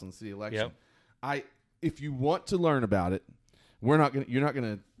spots on the city election. Yep. If you want to learn about it, you're not going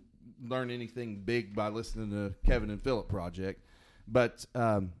to learn anything big by listening to Kevin and Philip Project. But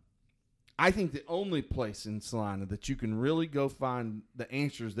I think the only place in Salina that you can really go find the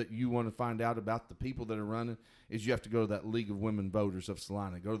answers that you want to find out about the people that are running is you have to go to that League of Women Voters of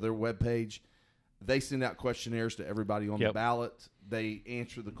Salina. Go to their webpage. They send out questionnaires to everybody on the ballot. They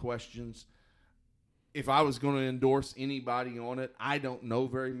answer the questions. If I was going to endorse anybody on it, I don't know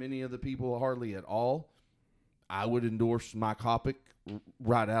very many of the people hardly at all. I would endorse Mike Hoppick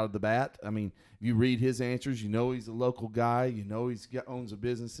right out of the bat. I mean, you read his answers, you know he's a local guy, you know he owns a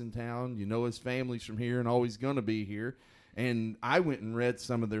business in town, you know his family's from here and always going to be here. And I went and read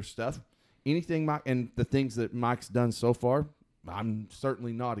some of their stuff. Anything Mike and the things that Mike's done so far, I'm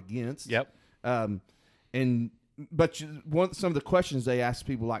certainly not against. Yep. But some of the questions they ask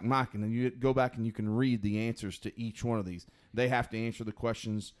people like Mike, and then you go back and you can read the answers to each one of these. They have to answer the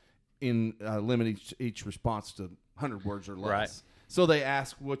questions in limit each response to 100 words or less. Right. So they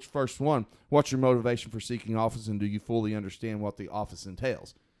ask which first one, what's your motivation for seeking office, and do you fully understand what the office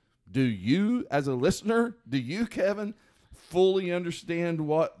entails? Do you, as a listener, Kevin, fully understand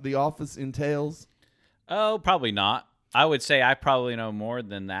what the office entails? Oh, probably not. I would say I probably know more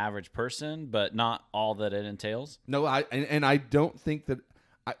than the average person, but not all that it entails. No, I don't think that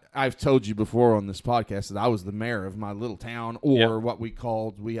I've told you before on this podcast that I was the mayor of my little town, or what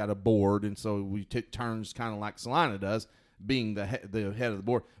we had a board, and so we took turns kind of like Salina does, being the head of the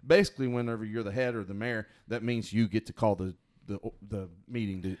board. Basically, whenever you're the head or the mayor, that means you get to call the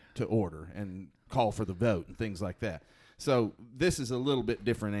meeting to order and call for the vote and things like that. So this is a little bit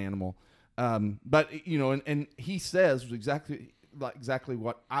different animal. But and he says exactly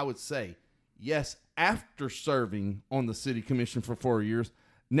what I would say. Yes, after serving on the city commission for 4 years,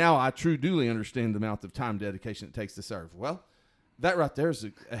 now I duly understand the amount of time dedication it takes to serve. Well, that right there is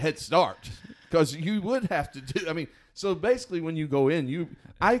a head start, because you would have to do. I mean, so basically, when you go in,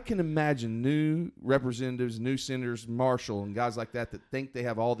 I can imagine new representatives, new senators, Marshall, and guys like that think they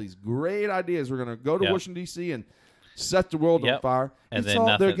have all these great ideas. We're going to go to Washington D.C. and set the world on fire. And it's then all,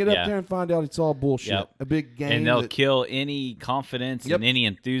 nothing, they'll get up there and find out it's all bullshit. A big game. And they'll kill any confidence and any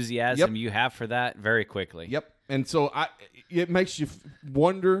enthusiasm you have for that very quickly. Yep. And so it makes you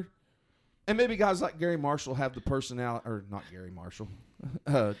wonder, and maybe guys like Gary Marshall have the personality, or not Gary Marshall,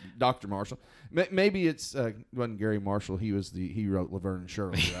 Dr. Marshall. Maybe it wasn't Gary Marshall. He wrote Laverne and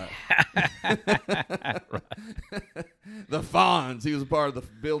Shirley, right? The Fonz. He was a part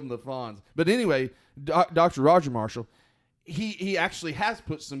of building the Fonz. But anyway, Dr. Roger Marshall, he actually has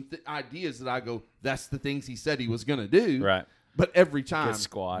put some ideas that I go, that's the things he said he was going to do. Right. But every time, Good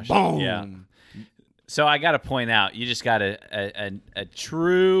squash. boom. Yeah. So I got to point out, you just got a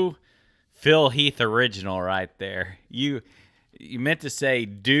true Phil Heath original right there. You meant to say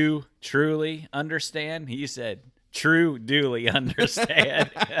do truly understand. You said true duly understand.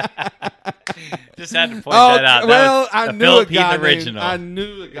 Just had to point that out. Well, I knew a guy original.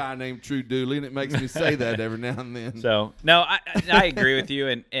 named True Dooley, and it makes me say that every now and then. So no, I agree with you,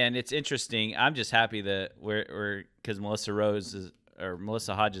 and it's interesting. I'm just happy that we're because Melissa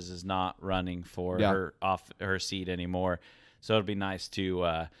Hodges is not running for her off her seat anymore. So it'll be nice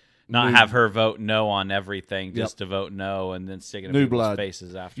to not have her vote no on everything, just to vote no and then stick it in people's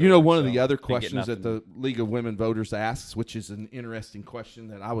faces after. You know, one of the other questions that the League of Women Voters asks, which is an interesting question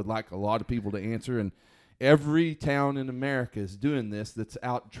that I would like a lot of people to answer, and every town in America is doing this that's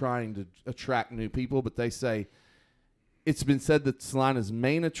out trying to attract new people, but they say it's been said that Salina's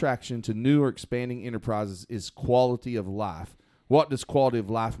main attraction to new or expanding enterprises is quality of life. What does quality of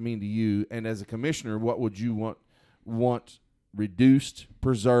life mean to you? And as a commissioner, what would you want reduced,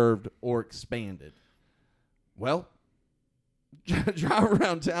 preserved, or expanded? Well, drive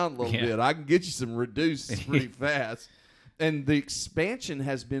around town a little bit. I can get you some reduced pretty fast. And the expansion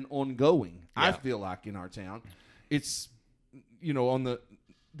has been ongoing, I feel like, in our town. It's, on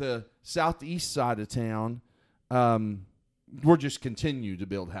the southeast side of town, we're just continue to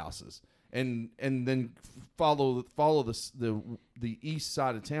build houses. And then follow the east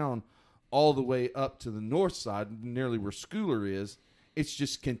side of town all the way up to the north side, nearly where Schooler is. It's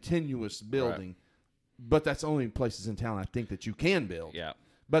just continuous building. Right. But that's only places in town I think that you can build. Yeah.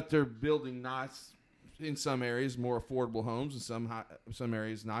 But they're building nice, in some areas, more affordable homes, and some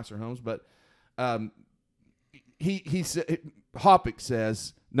areas nicer homes. But he said, Hoppick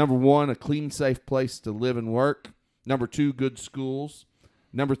says, number 1, a clean, safe place to live and work. Number 2, good schools.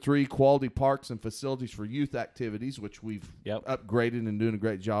 Number 3, quality parks and facilities for youth activities, which we've upgraded and doing a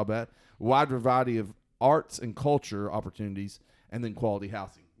great job at. Wide variety of arts and culture opportunities, and then quality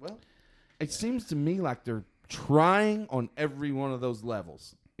housing. Well, it seems to me like they're trying on every one of those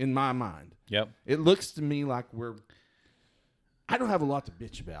levels, in my mind. Yep. It looks to me like I don't have a lot to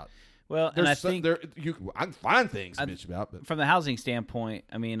bitch about. Well, and I think I can find things to bitch about. But. From the housing standpoint,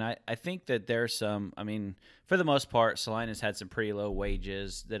 I mean, I think that there's some. I mean, for the most part, Salina's had some pretty low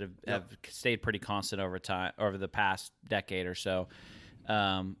wages that have stayed pretty constant over the past decade or so.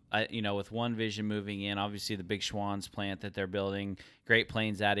 With One Vision moving in, obviously the Big Schwann's plant that they're building, Great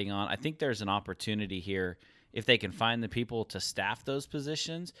Plains adding on. I think there's an opportunity here if they can find the people to staff those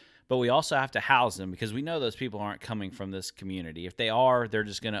positions. But we also have to house them because we know those people aren't coming from this community. If they are, they're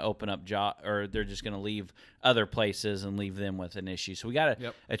just going to open up or they're just going to leave other places and leave them with an issue. So we got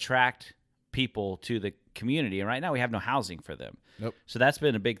to attract people to the community. And right now we have no housing for them. Nope. So that's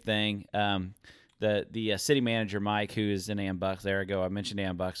been a big thing. The city manager, Mike, who is in Ambucks, there I go. I mentioned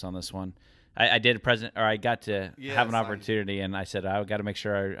Ambucks on this one. I did I got to have an opportunity, and I said I got to make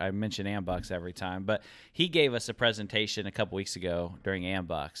sure I mention Ambucks every time. But he gave us a presentation a couple weeks ago during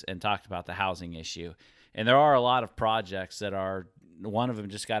Ambucks and talked about the housing issue. And there are a lot of projects one of them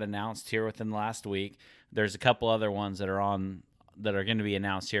just got announced here within the last week. There's a couple other ones that are going to be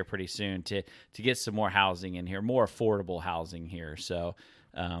announced here pretty soon to get some more housing in here, more affordable housing here. So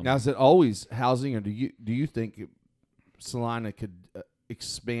now, is it always housing, or do you think Salina could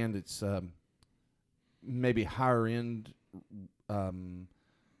expand its maybe higher end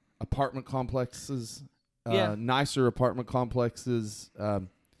apartment complexes, nicer apartment complexes?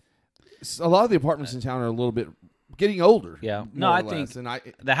 A lot of the apartments in town are a little bit getting older. Yeah, no, I think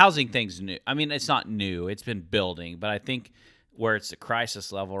the housing thing's new. I mean, it's not new; it's been building, but I think where it's a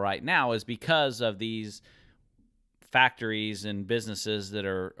crisis level right now is because of these factories and businesses that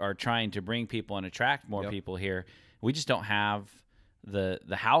are trying to bring people and attract more people here. We just don't have the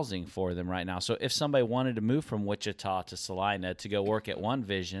housing for them right now. So if somebody wanted to move from Wichita to Salina to go work at One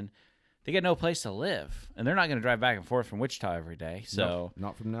Vision, they get no place to live, and they're not going to drive back and forth from Wichita every day. So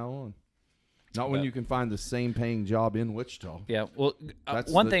not from now on. Not when you can find the same paying job in Wichita. Yeah. Well,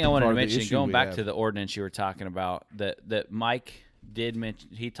 one thing I wanted to mention, going back to the ordinance you were talking about, that Mike did mention,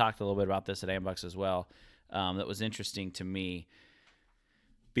 he talked a little bit about this at Ambucks as well. That was interesting to me.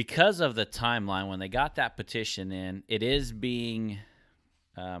 Because of the timeline, when they got that petition in, it is being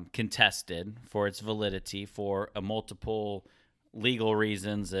contested for its validity for multiple legal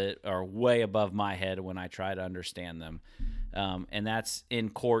reasons that are way above my head when I try to understand them. And that's in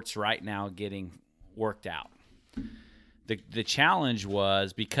courts right now getting worked out. The challenge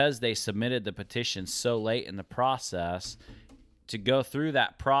was because they submitted the petition so late in the process, to go through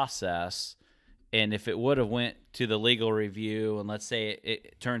that process. And if it would have went to the legal review, and let's say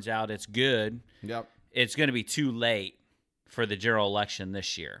it turns out it's good, it's going to be too late for the general election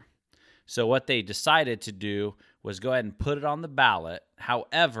this year. So what they decided to do was go ahead and put it on the ballot.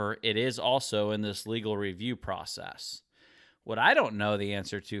 However, it is also in this legal review process. What I don't know the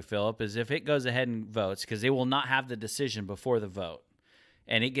answer to, Philip, is if it goes ahead and votes, because they will not have the decision before the vote,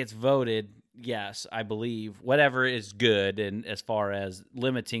 and it gets voted, yes, I believe, whatever is good, and as far as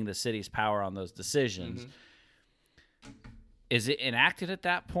limiting the city's power on those decisions, is it enacted at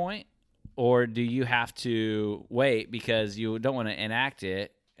that point, or do you have to wait because you don't want to enact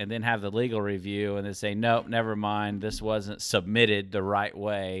it and then have the legal review and then say, nope, never mind, this wasn't submitted the right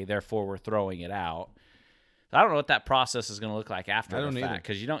way, therefore we're throwing it out? I don't know what that process is going to look like after the fact,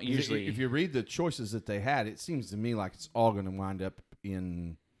 because you don't usually... If you read the choices that they had, it seems to me like it's all going to wind up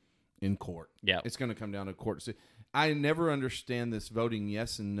in court. Yeah. It's going to come down to court. So I never understand this voting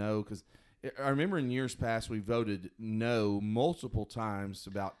yes and no, because I remember in years past we voted no multiple times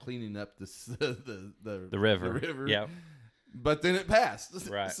about cleaning up the river. The river. Yeah. But then it passed.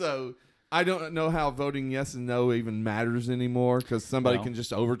 Right. So I don't know how voting yes and no even matters anymore, because somebody can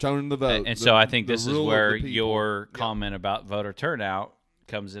just overturn the vote. And so I think this is where your comment about voter turnout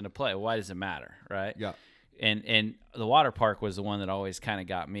comes into play. Why does it matter, right? Yeah. And the water park was the one that always kind of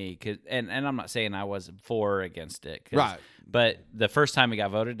got me, and I'm not saying I was for or against it, right? But the first time it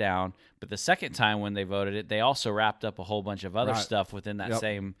got voted down, but the second time when they voted it, they also wrapped up a whole bunch of other stuff within that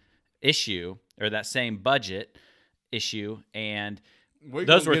same issue, or that same budget issue, and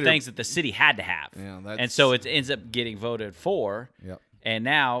those were things that the city had to have. Yeah, and so it ends up getting voted for. Yep. And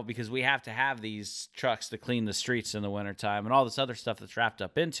now, because we have to have these trucks to clean the streets in the wintertime and all this other stuff that's wrapped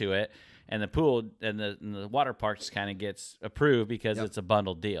up into it, and the pool and the water park just kind of gets approved because it's a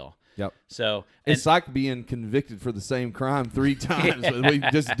bundled deal. Yep. So it's like being convicted for the same crime 3 times. We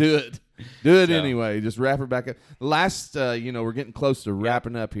just do it. Do it anyway. Just wrap her back up. Last, we're getting close to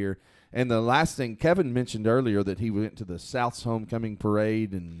wrapping up here. And the last thing, Kevin mentioned earlier that he went to the South's homecoming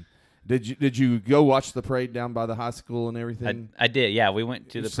parade. And did you go watch the parade down by the high school and everything? I did. Yeah, we went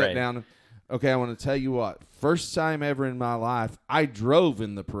to the parade. Sat down. Okay, I want to tell you what. First time ever in my life, I drove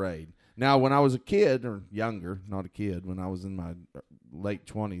in the parade. Now, when I was a kid, or younger, not a kid, when I was in my late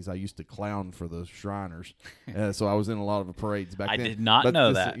 20s, I used to clown for the Shriners. So I was in a lot of the parades back then. I did not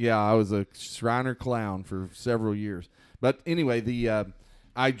know that. Yeah, I was a Shriner clown for several years. But anyway,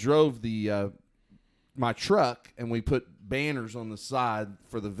 I drove my truck, and we put banners on the side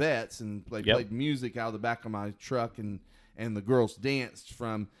for the vets, and they played music out of the back of my truck, and the girls danced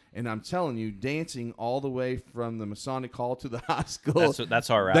from, and I'm telling you, dancing all the way from the Masonic Hall to the high school. That's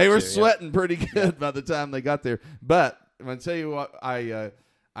our route. They were sweating pretty good by the time they got there. But I'm going to tell you what, I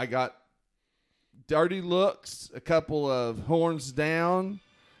got dirty looks, a couple of horns down,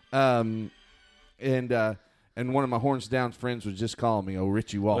 and one of my horns down friends was just calling me,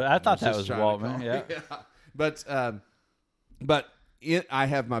 Richie Waltman. Well, I thought that was Waltman. Yeah. But I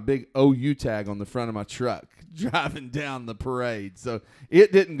have my big OU tag on the front of my truck driving down the parade. So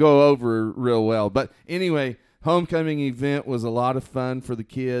it didn't go over real well. But anyway, homecoming event was a lot of fun for the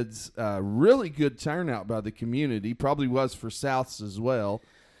kids. Really good turnout by the community. Probably was for Souths as well.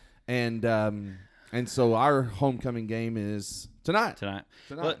 And so our homecoming game is tonight.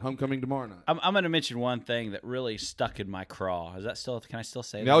 Well, homecoming tomorrow night. I'm going to mention one thing that really stuck in my craw. Is that still? Can I still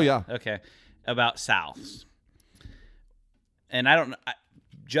say that? Oh, yeah. Okay. About Souths. And I don't know.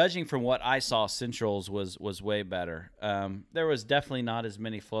 Judging from what I saw, Central's was way better. There was definitely not as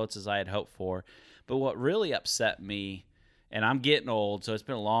many floats as I had hoped for. But what really upset me, and I'm getting old, so it's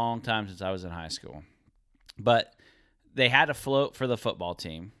been a long time since I was in high school, but they had a float for the football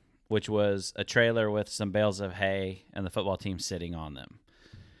team, which was a trailer with some bales of hay and the football team sitting on them.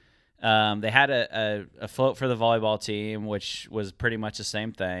 They had a float for the volleyball team, which was pretty much the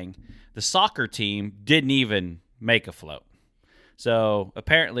same thing. The soccer team didn't even make a float. So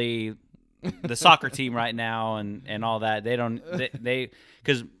apparently the soccer team right now and all that, they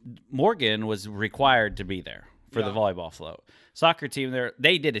because Morgan was required to be there for the volleyball float. Soccer team,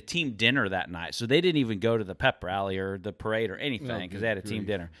 they did a team dinner that night, so they didn't even go to the pep rally or the parade or anything because they had a team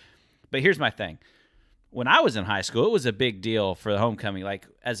dinner. But here's my thing. When I was in high school, it was a big deal for the homecoming. Like,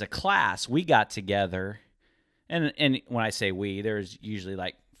 as a class, we got together, and when I say we, there's usually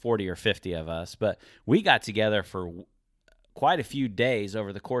like 40 or 50 of us, but we got together for quite a few days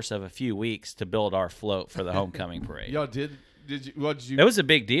over the course of a few weeks to build our float for the homecoming parade. Y'all did you? What did you? It was a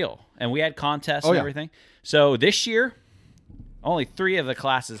big deal, and we had contests and everything. So this year, only 3 of the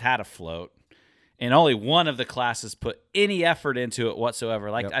classes had a float, and only 1 of the classes put any effort into it whatsoever.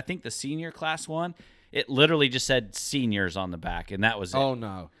 Like I think the senior class one, it literally just said seniors on the back, and that was it. Oh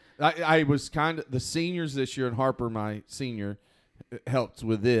no, I was kind of the seniors this year, and Harper, my senior, helped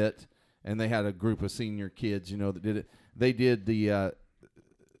with it. and they had a group of senior kids, that did it. They did the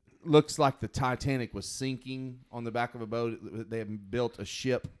looks like the Titanic was sinking on the back of a boat. They had built a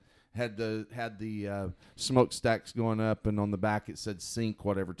ship, had the smokestacks going up, and on the back it said "Sink,"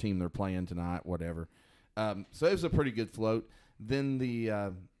 whatever team they're playing tonight, whatever. So it was a pretty good float. Then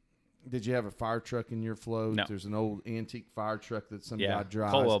did you have a fire truck in your float? No. There's an old antique fire truck that some guy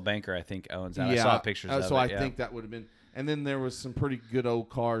drives. Colwell Banker, I think, owns that. I saw pictures of it. So I think that would have been. And then there was some pretty good old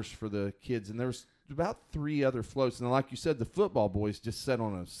cars for the kids, and there was about 3 other floats. And like you said, the football boys just sat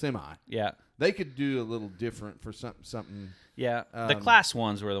on a semi. Yeah. They could do a little different for something. Yeah. The class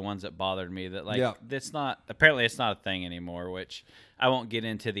ones were the ones that bothered me. That apparently it's not a thing anymore, which I won't get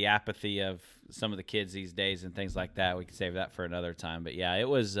into the apathy of some of the kids these days and things like that. We can save that for another time. But yeah, it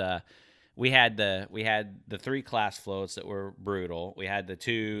was we had the 3 class floats that were brutal. We had the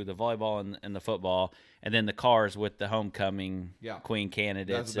volleyball and the football, and then the cars with the homecoming queen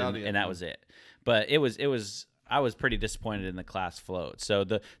candidates, and that was it. But it was I was pretty disappointed in the class float. So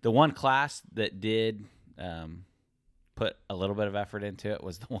the one class that did put a little bit of effort into it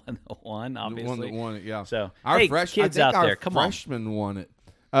was the one that won, obviously. The one that won it, yeah. So kids out there, come on. Freshman won it.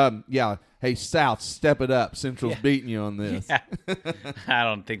 Yeah. Hey, South, step it up. Central's beating you on this. Yeah. I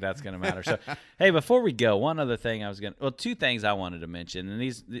don't think that's going to matter. So, hey, before we go, one other thing two things I wanted to mention, and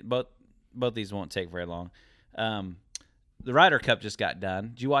these both these won't take very long. The Ryder Cup just got done.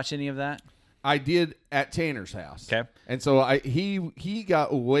 Did you watch any of that? I did at Tanner's house. Okay. And so he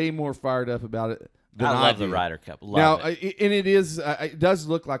got way more fired up about it than I love did. the Ryder Cup. It does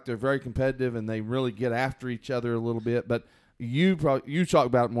look like they're very competitive and they really get after each other a little bit, but you talk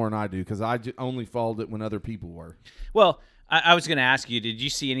about it more than I do because I only followed it when other people were. Well, I was going to ask you, did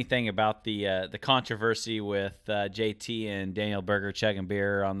you see anything about the controversy with JT and Daniel Berger chugging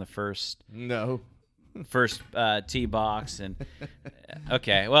beer on the first tee box? And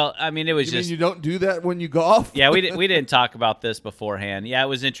okay, well, I mean, it was you don't do that when you golf? Yeah, we didn't talk about this beforehand. Yeah, it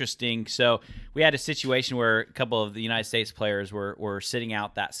was interesting. So we had a situation where a couple of the United States players were sitting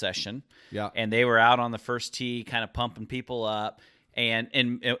out that session. Yeah, and they were out on the first tee, kind of pumping people up. And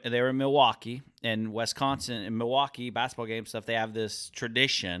they were in Milwaukee, and Wisconsin, and Milwaukee basketball game stuff. They have this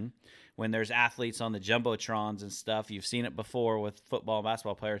tradition when there's athletes on the jumbotrons and stuff. You've seen it before with football and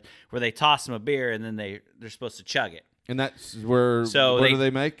basketball players, where they toss them a beer and then they're supposed to chug it. And that's where do they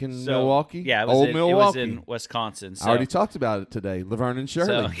make in Milwaukee? Yeah, Milwaukee. It was in Wisconsin. So, I already talked about it today. Laverne and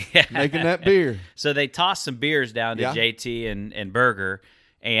Shirley making that beer. So they tossed some beers down to JT and Berger,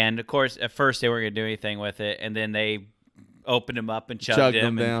 and of course at first they weren't going to do anything with it, and then they opened him up and chugged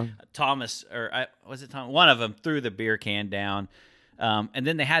him down. Thomas, was it Tom? One of them threw the beer can down. And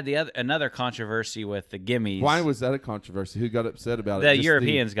then they had another controversy with the gimmies. Why was that a controversy? Who got upset about it? The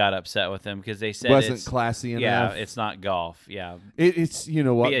Europeans got upset with them because they said wasn't classy enough. Yeah, it's not golf. Yeah, it's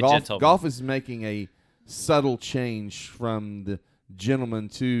what golf is making a subtle change from the gentleman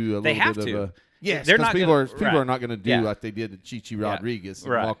to a little bit of a yes. Because people are not going to do like they did to Chichi Rodriguez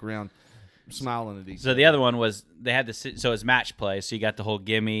and walk around smiling at each other. So the other one was they had so it's match play, so you got the whole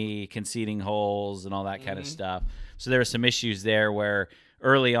gimme, conceding holes, and all that kind of stuff. So there were some issues there where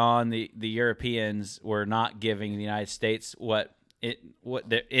early on the Europeans were not giving the United States what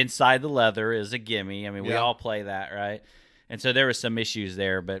the inside the leather is a gimme. I mean, we all play that, right? And so there were some issues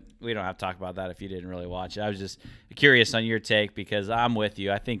there, but we don't have to talk about that if you didn't really watch it. I was just curious on your take because I'm with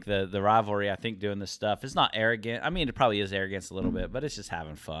you. I think the rivalry, doing this stuff is not arrogant. I mean, it probably is arrogance a little bit, but it's just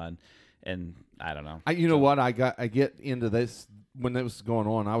having fun. And I don't know. You know what? I get into this when it was going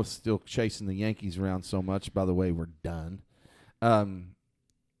on. I was still chasing the Yankees around so much. By the way, we're done. Thank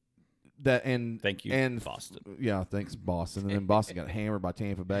you, and Boston. Yeah, thanks, Boston. And then Boston got hammered by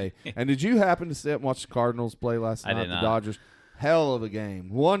Tampa Bay. And did you happen to sit and watch the Cardinals play last night? I did not. The Dodgers. Hell of a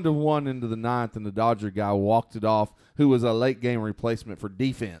game. 1-1 into the ninth, and the Dodger guy walked it off, who was a late game replacement for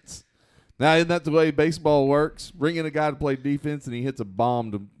defense. Now, isn't that the way baseball works? Bring in a guy to play defense, and he hits a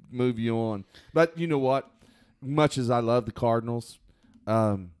bomb to move you on. But you know what? Much as I love the Cardinals,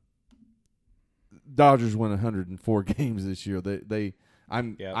 Dodgers won 104 games this year.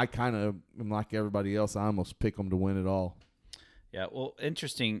 I kind of am like everybody else. I almost pick them to win it all. Yeah, well,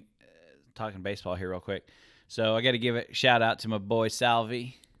 interesting. Talking baseball here real quick. So I got to give a shout out to my boy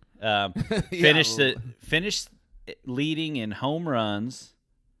Salvi. Finished leading in home runs,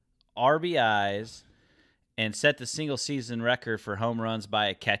 RBIs, and set the single season record for home runs by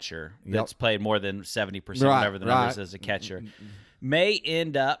a catcher that's played more than 70%, whatever the numbers as a catcher. May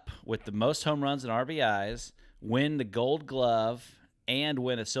end up with the most home runs and RBIs, win the Gold Glove, and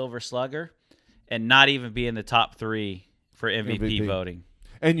win a Silver Slugger, and not even be in the top 3 for MVP voting.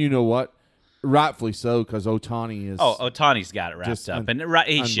 And you know what? Rightfully so, because Ohtani is Ohtani's got it wrapped up, and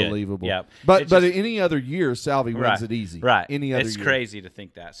he should. Unbelievable. Yep. But any other year, Salvi wins it easy. Right. Any other it's year. crazy to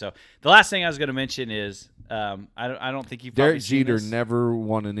think that. So the last thing I was going to mention is I don't think you've probably Derek seen Jeter this. never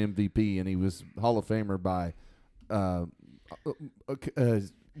won an MVP, and he was Hall of Famer by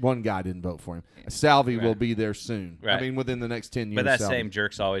one guy didn't vote for him. Salvi will be there soon. Right. I mean, within the next 10 years. But that Salvi. same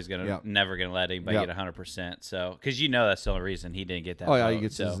jerk's always never going to let anybody get 100%. So because that's the only reason he didn't get that. Oh, vote, he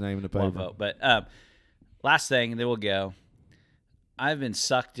gets his name in the paper. One vote. But last thing, then we'll go. I've been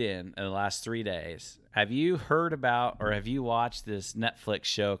sucked in the last 3 days. Have you heard about or have you watched this Netflix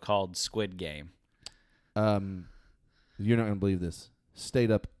show called Squid Game? You're not going to believe this.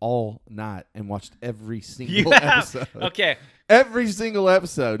 Stayed up all night and watched every single episode. Okay. Every single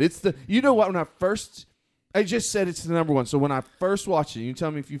episode. It's you know what? I just said it's the number one. So when I first watched it, you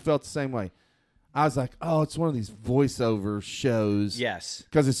tell me if you felt the same way. I was like, oh, it's one of these voiceover shows. Yes.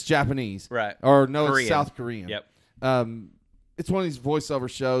 Because it's Japanese. Right. Or no, Korean. it's South Korean. Yep. It's one of these voiceover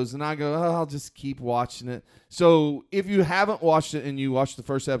shows, and I go, oh, I'll just keep watching it. So if you haven't watched it and you watched the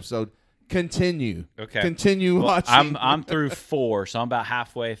first episode, continue. Okay. Continue watching. I'm through 4, so I'm about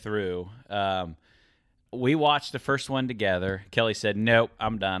halfway through. We watched the first one together. Kelly said, nope,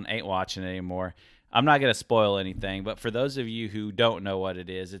 I'm done. Ain't watching it anymore. I'm not going to spoil anything, but for those of you who don't know what it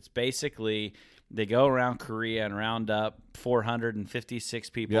is, it's basically they go around Korea and round up 456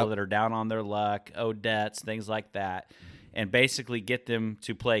 people that are down on their luck, owe debts, things like that, and basically get them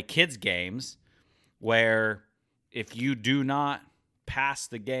to play kids' games where if you do not pass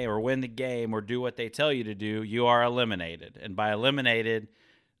the game or win the game or do what they tell you to do, you are eliminated. And by eliminated,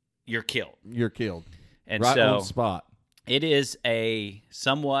 you're killed. You're killed. And right so on the spot. It is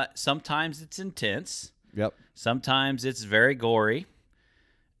sometimes it's intense. Yep. Sometimes it's very gory.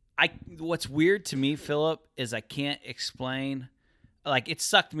 What's weird to me, Philip, is I can't explain. Like, it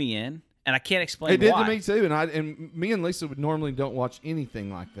sucked me in, and I can't explain why. It did to me too, and me and Lisa would normally don't watch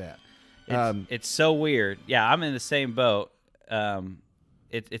anything like that. It's so weird. Yeah, I'm in the same boat.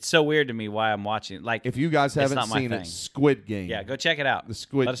 It's so weird to me why I'm watching. Like, if you guys haven't seen it, Squid Game. Yeah, go check it out. The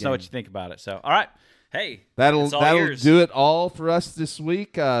Squid Game. Let us know what you think about it. So, all right. Hey, that'll yours. do it all for us this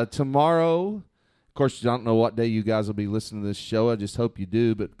week. Tomorrow, of course, you don't know what day you guys will be listening to this show. I just hope you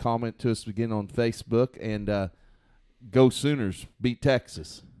do. But comment to us again on Facebook and go Sooners, beat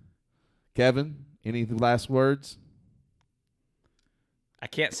Texas. Kevin, any last words? I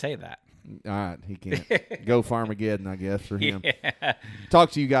can't say that. All right, he can't. Go Farmageddon, I guess, for him. Yeah.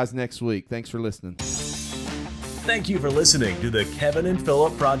 Talk to you guys next week. Thanks for listening. Thank you for listening to the Kevin and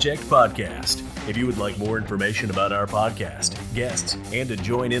Philip Project Podcast. If you would like more information about our podcast, guests, and to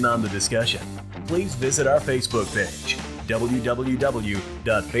join in on the discussion, please visit our Facebook page,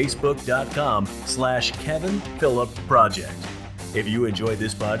 www.facebook.com/Kevin Philip Project. If you enjoyed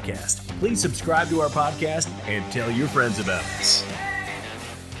this podcast, please subscribe to our podcast and tell your friends about us.